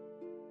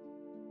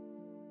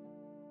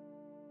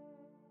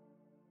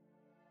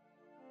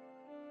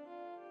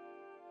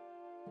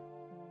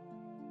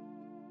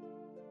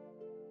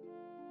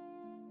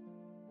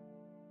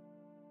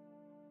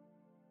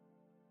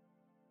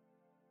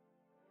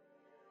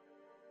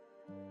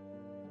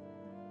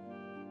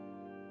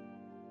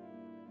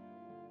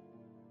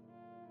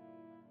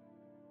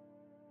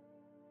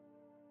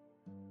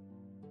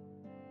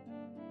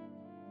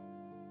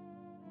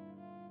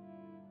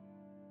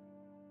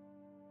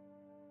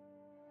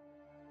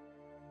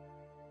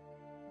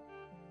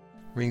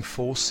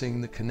 Reinforcing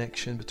the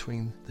connection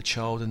between the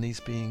child and these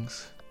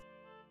beings.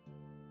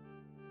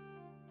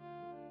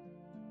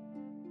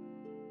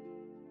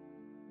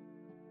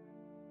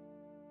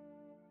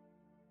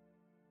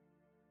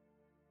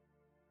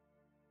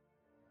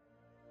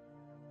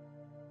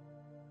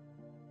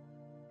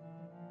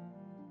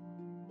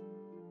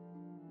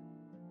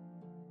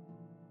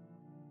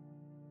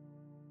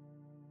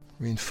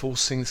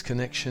 Reinforcing this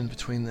connection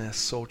between their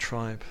soul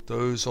tribe,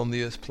 those on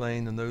the earth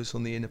plane and those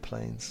on the inner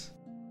planes.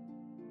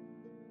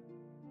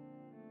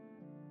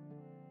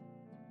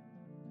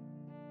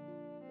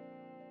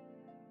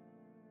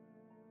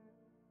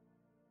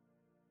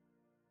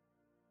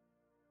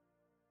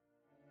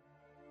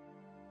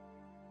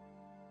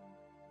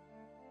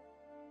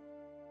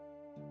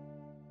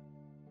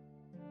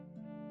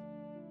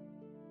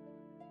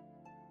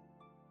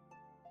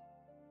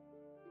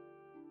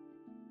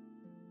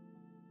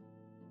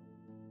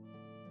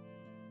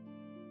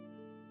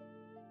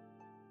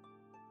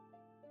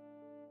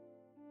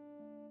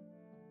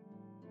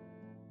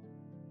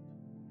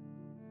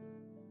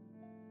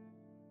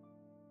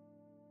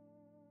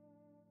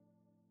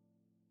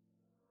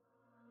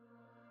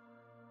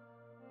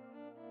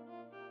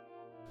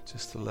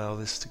 Just allow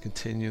this to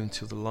continue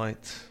until the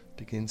light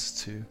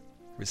begins to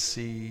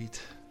recede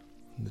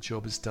and the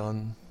job is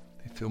done.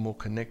 They feel more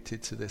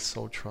connected to their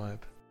soul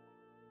tribe.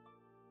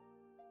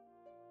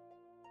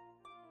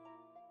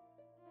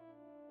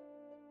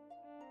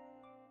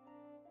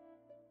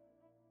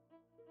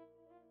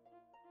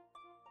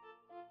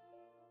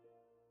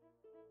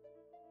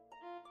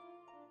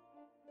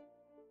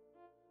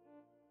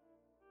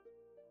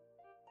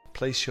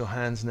 Place your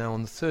hands now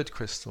on the third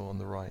crystal on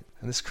the right,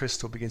 and this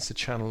crystal begins to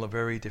channel a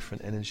very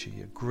different energy,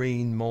 a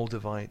green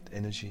Moldavite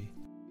energy,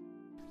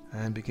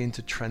 and begin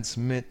to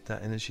transmit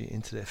that energy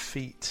into their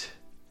feet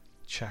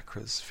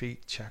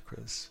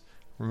chakras,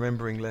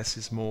 remembering less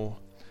is more.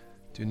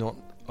 Do not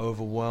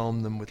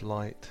overwhelm them with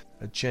light.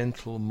 A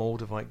gentle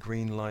Moldavite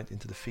green light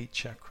into the feet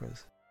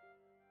chakras.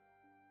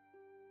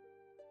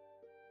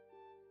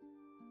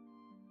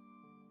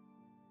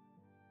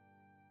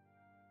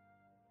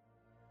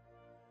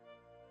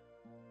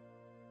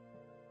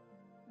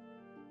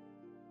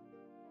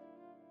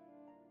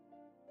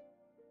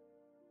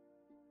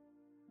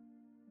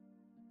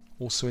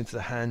 Also into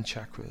the hand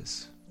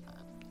chakras,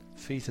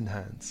 feet and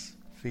hands,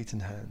 feet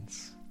and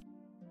hands.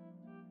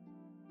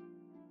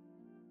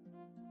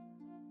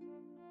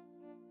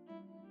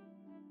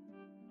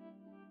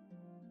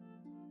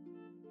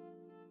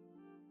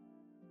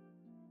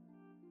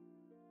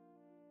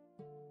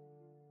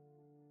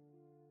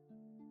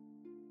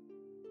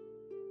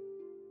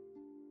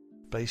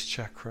 Base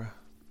chakra,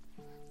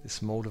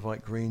 this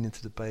Moldavite green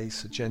into the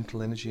base, a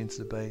gentle energy into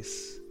the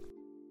base.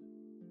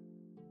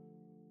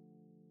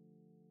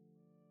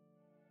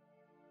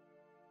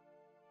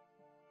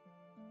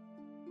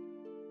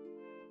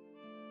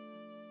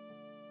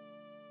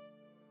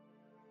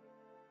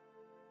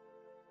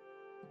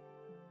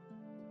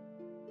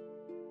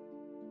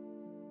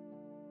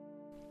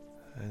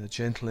 And a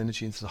gentle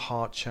energy into the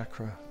heart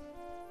chakra.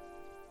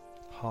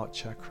 Heart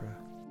chakra.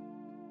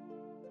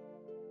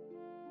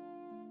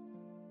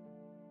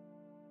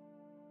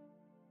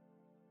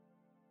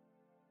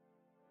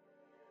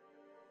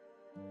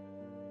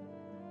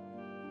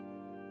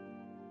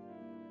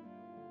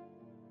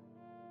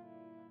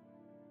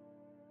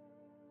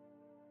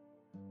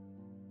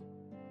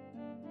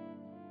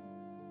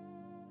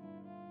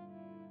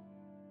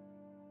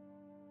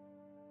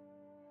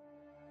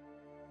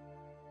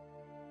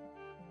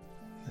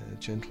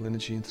 Gentle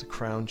energy into the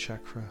crown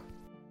chakra.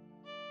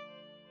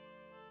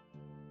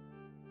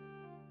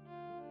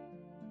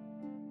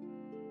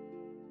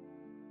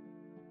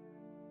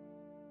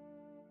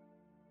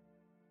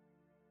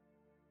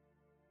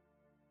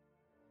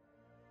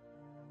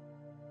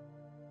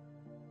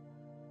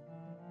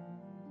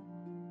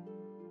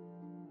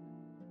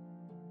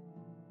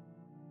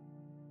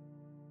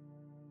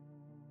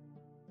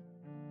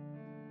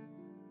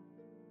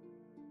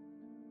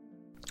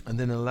 And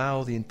then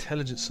allow the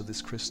intelligence of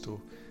this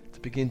crystal to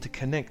begin to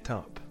connect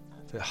up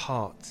the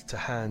heart to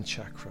hand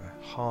chakra,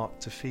 heart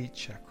to feet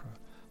chakra,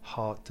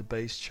 heart to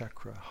base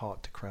chakra,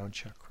 heart to crown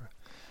chakra,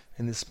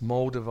 in this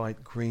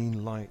Moldavite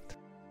green light.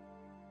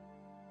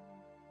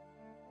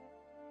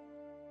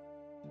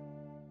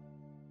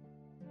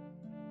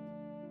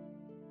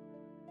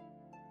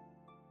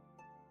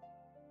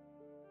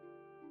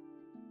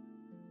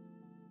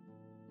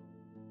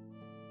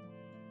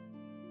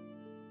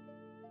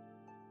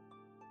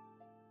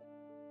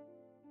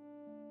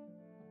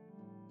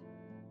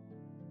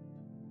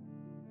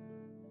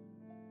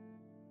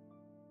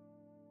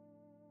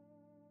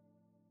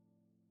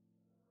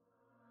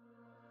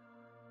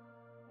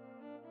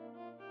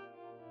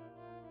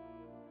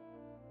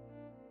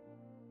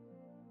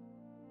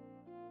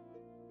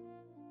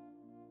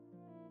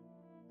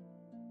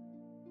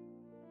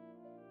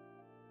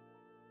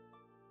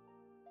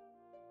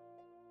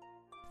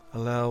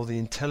 Allow the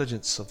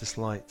intelligence of this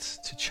light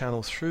to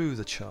channel through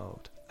the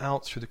child,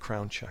 out through the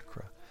crown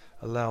chakra.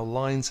 Allow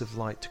lines of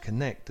light to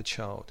connect the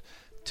child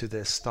to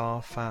their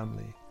star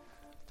family.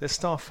 Their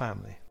star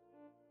family.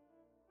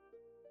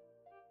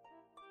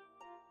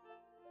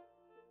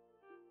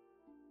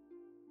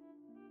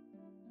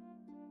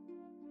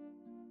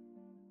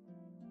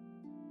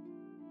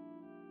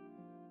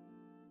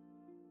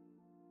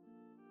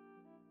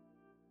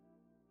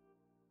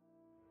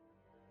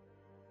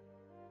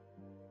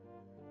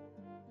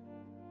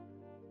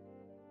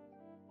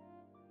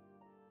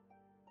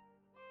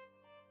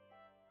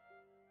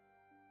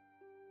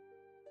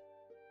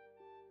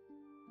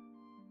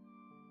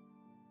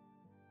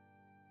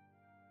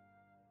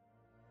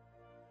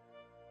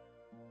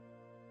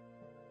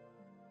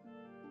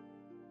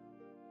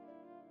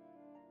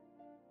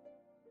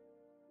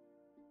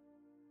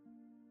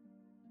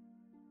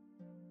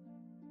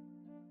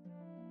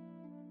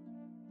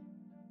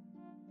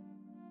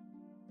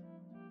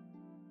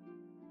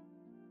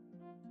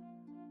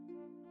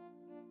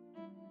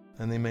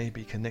 And they may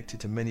be connected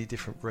to many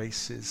different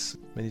races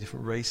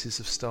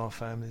of star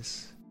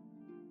families.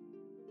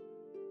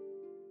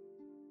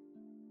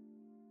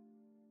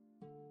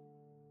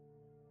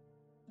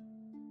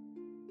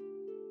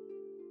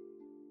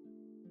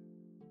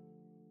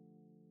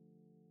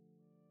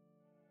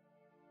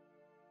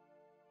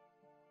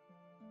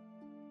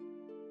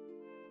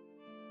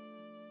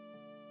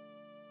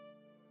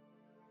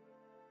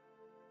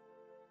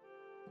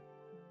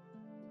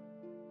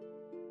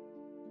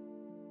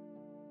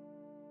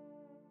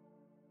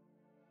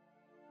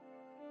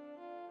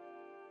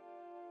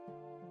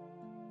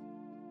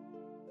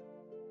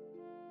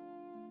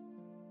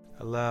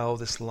 Allow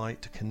this light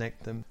to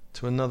connect them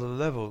to another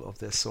level of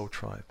their soul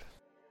tribe.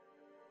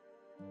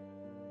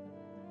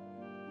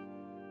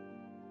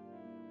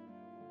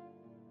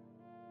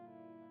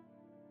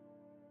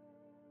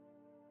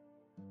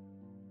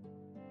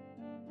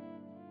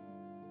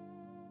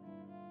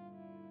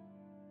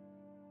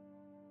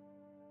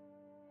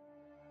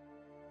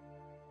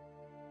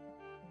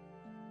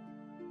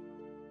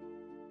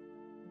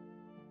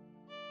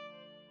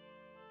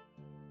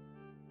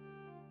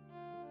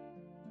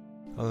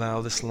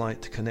 Allow this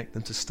light to connect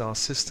them to star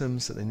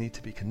systems that they need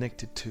to be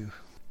connected to,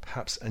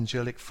 perhaps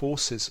angelic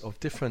forces of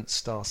different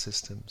star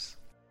systems.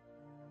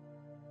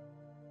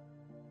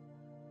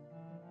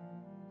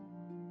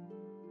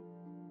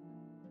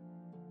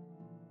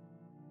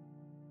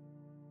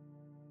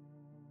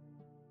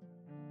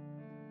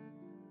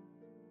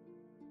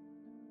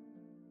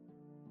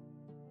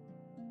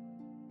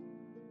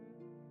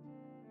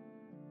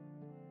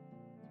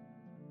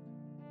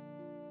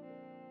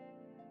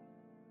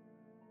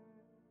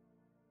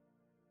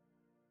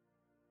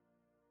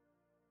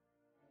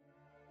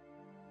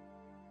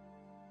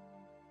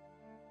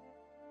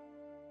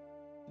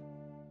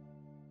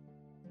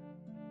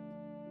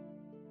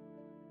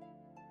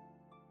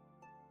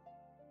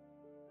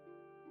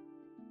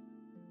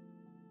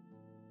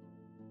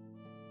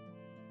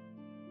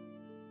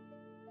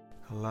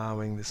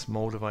 Allowing this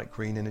Moldavite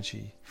green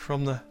energy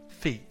from the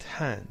feet,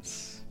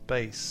 hands,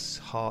 base,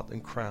 heart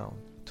and crown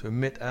to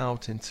emit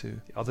out into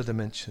the other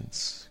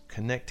dimensions,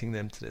 connecting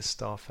them to their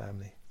star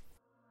family.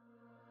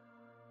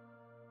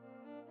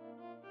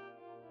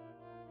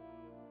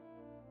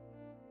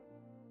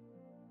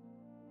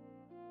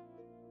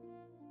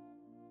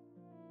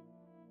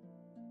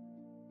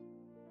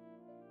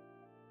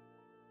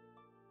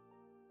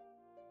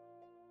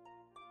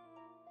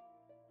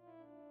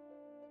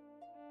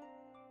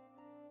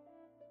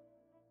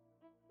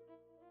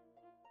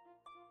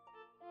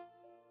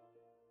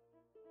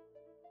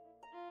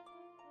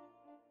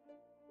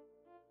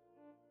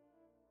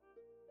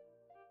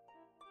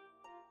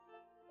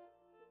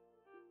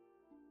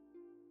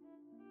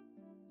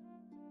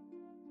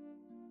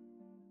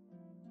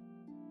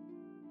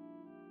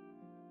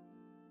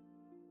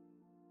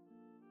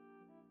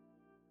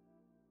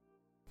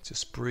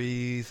 Just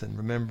breathe and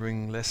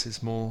remembering less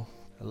is more,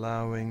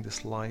 allowing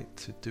this light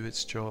to do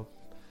its job.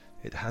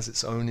 It has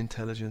its own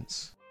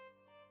intelligence.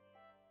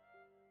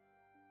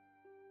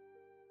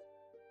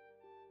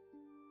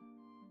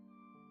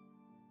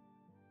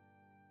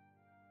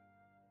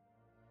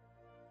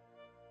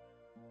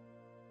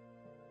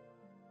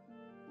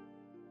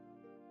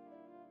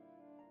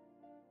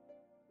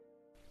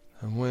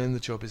 And when the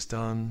job is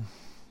done,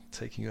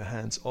 taking your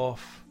hands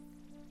off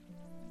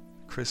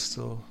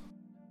crystal,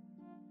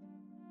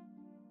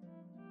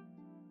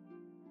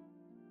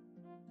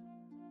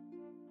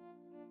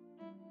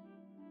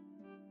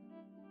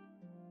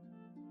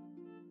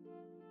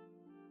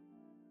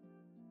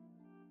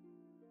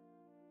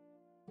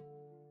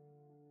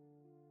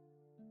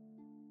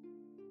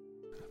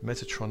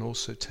 Metatron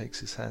also takes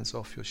his hands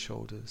off your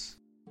shoulders.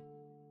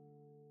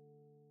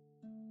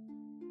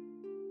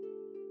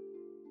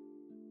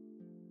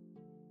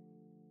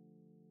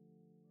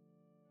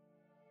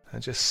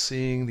 And just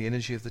seeing the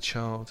energy of the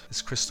child,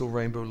 this crystal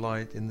rainbow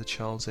light in the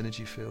child's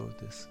energy field,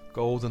 this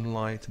golden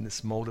light and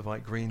this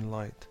Moldavite green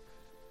light,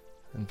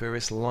 and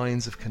various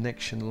lines of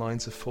connection,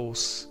 lines of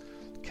force,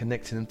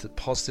 connecting them to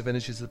positive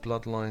energies of the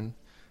bloodline,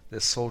 their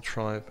soul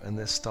tribe and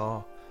their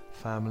star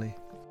family.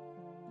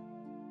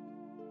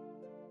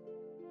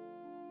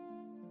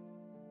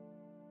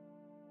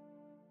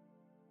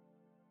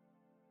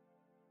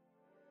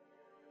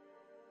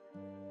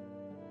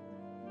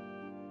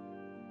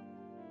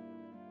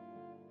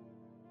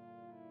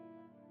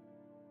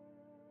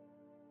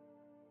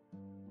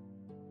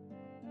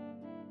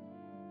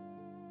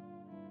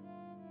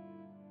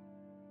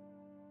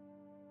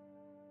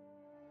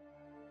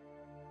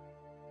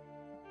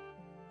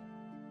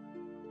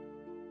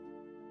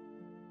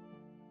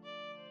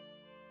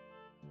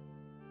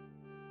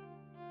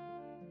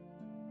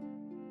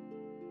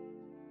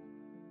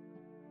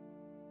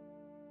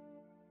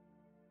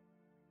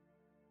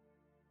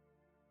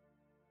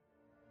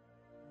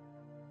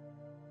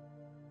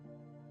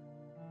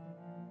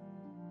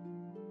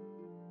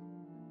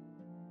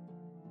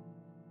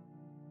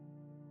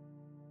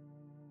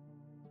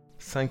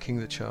 Thanking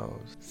the child,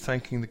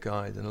 thanking the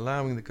guide, and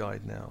allowing the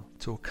guide now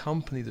to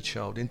accompany the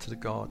child into the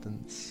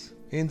gardens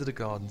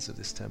of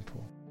this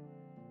temple.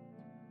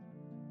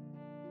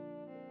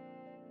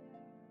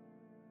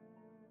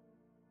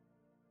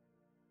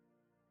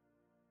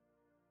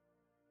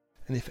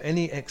 And if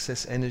any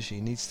excess energy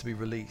needs to be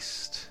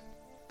released,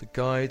 the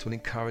guide will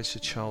encourage the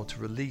child to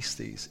release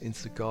these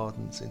into the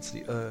gardens, into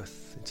the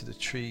earth, into the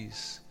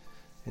trees,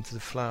 into the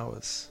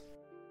flowers.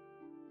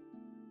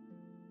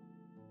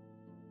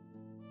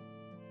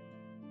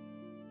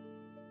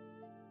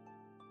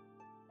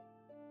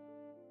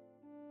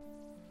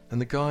 And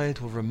the guide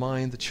will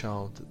remind the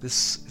child that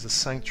this is a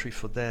sanctuary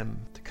for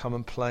them to come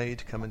and play,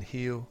 to come and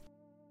heal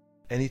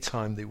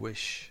anytime they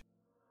wish.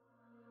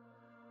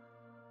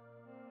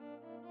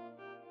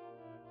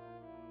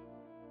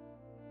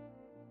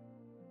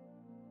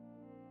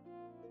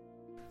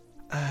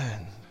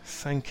 And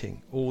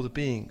thanking all the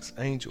beings,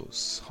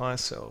 angels, higher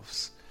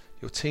selves,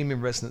 your team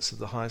in resonance of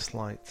the highest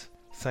light,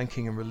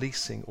 thanking and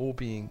releasing all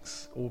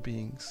beings, all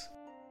beings.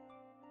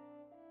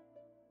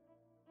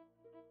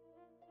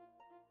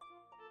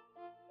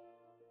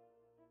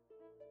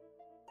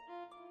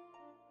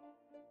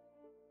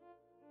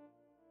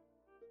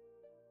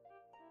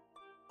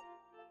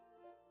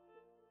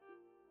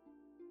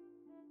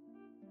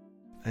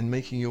 And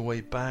making your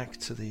way back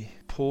to the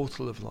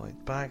portal of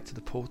light, back to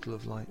the portal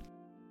of light.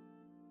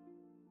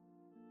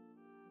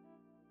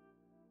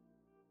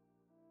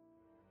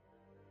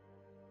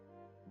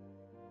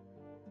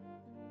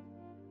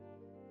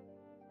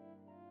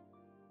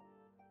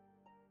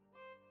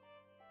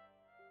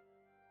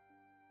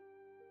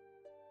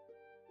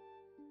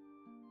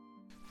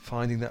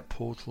 Finding that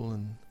portal,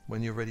 and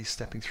when you're ready,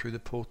 stepping through the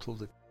portal,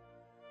 the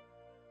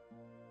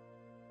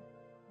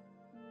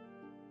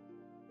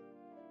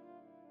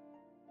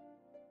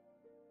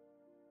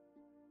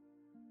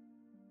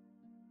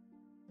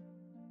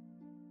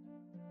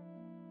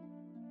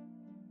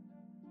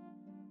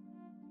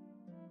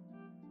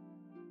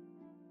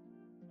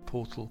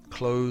portal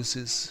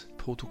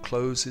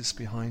closes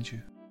behind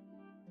you.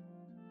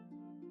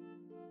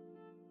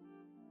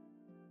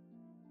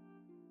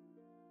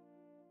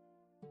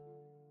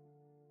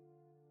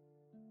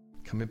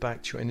 Coming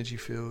back to your energy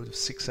field of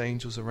 6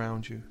 angels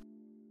around you.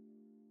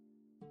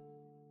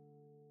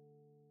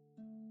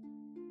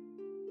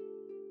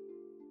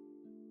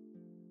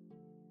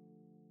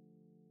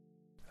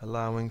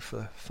 Allowing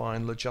for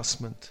final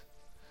adjustment,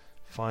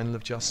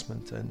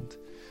 and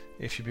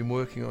if you've been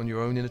working on your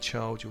own inner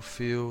child, you'll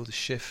feel the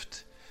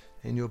shift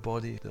in your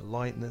body, the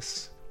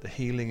lightness, the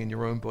healing in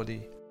your own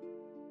body.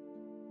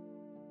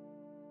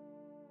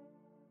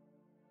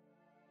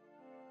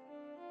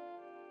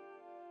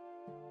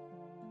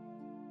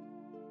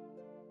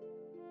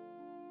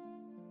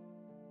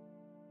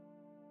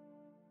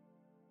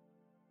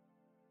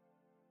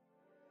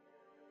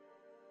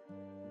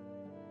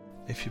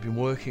 If you've been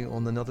working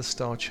on another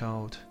star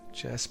child,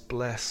 just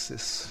bless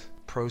this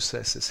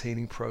process, this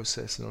healing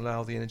process, and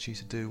allow the energy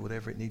to do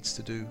whatever it needs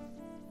to do.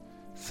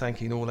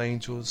 Thanking all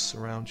angels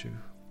around you,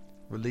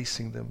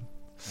 releasing them,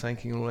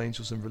 thanking all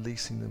angels and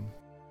releasing them.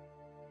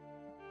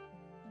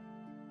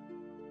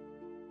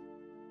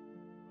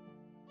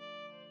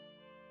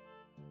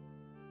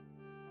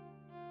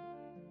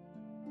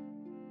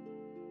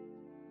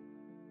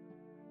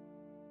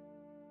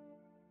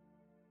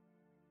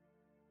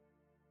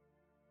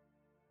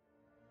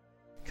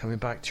 Coming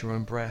back to your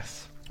own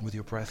breath, with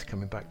your breath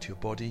coming back to your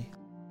body.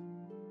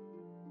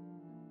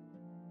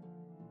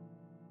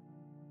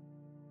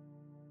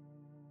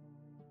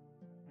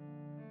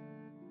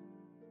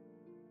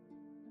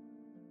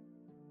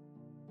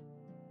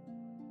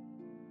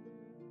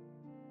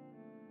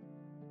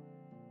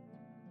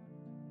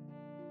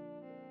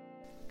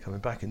 Coming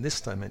back in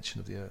this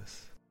dimension of the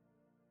earth.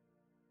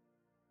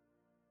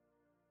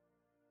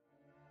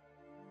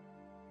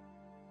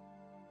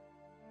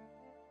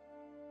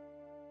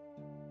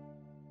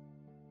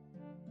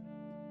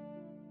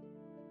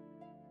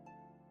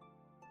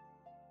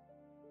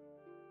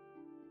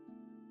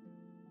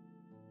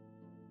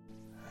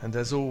 And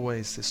as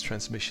always, this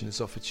transmission is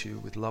offered to you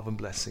with love and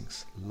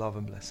blessings. Love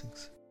and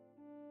blessings.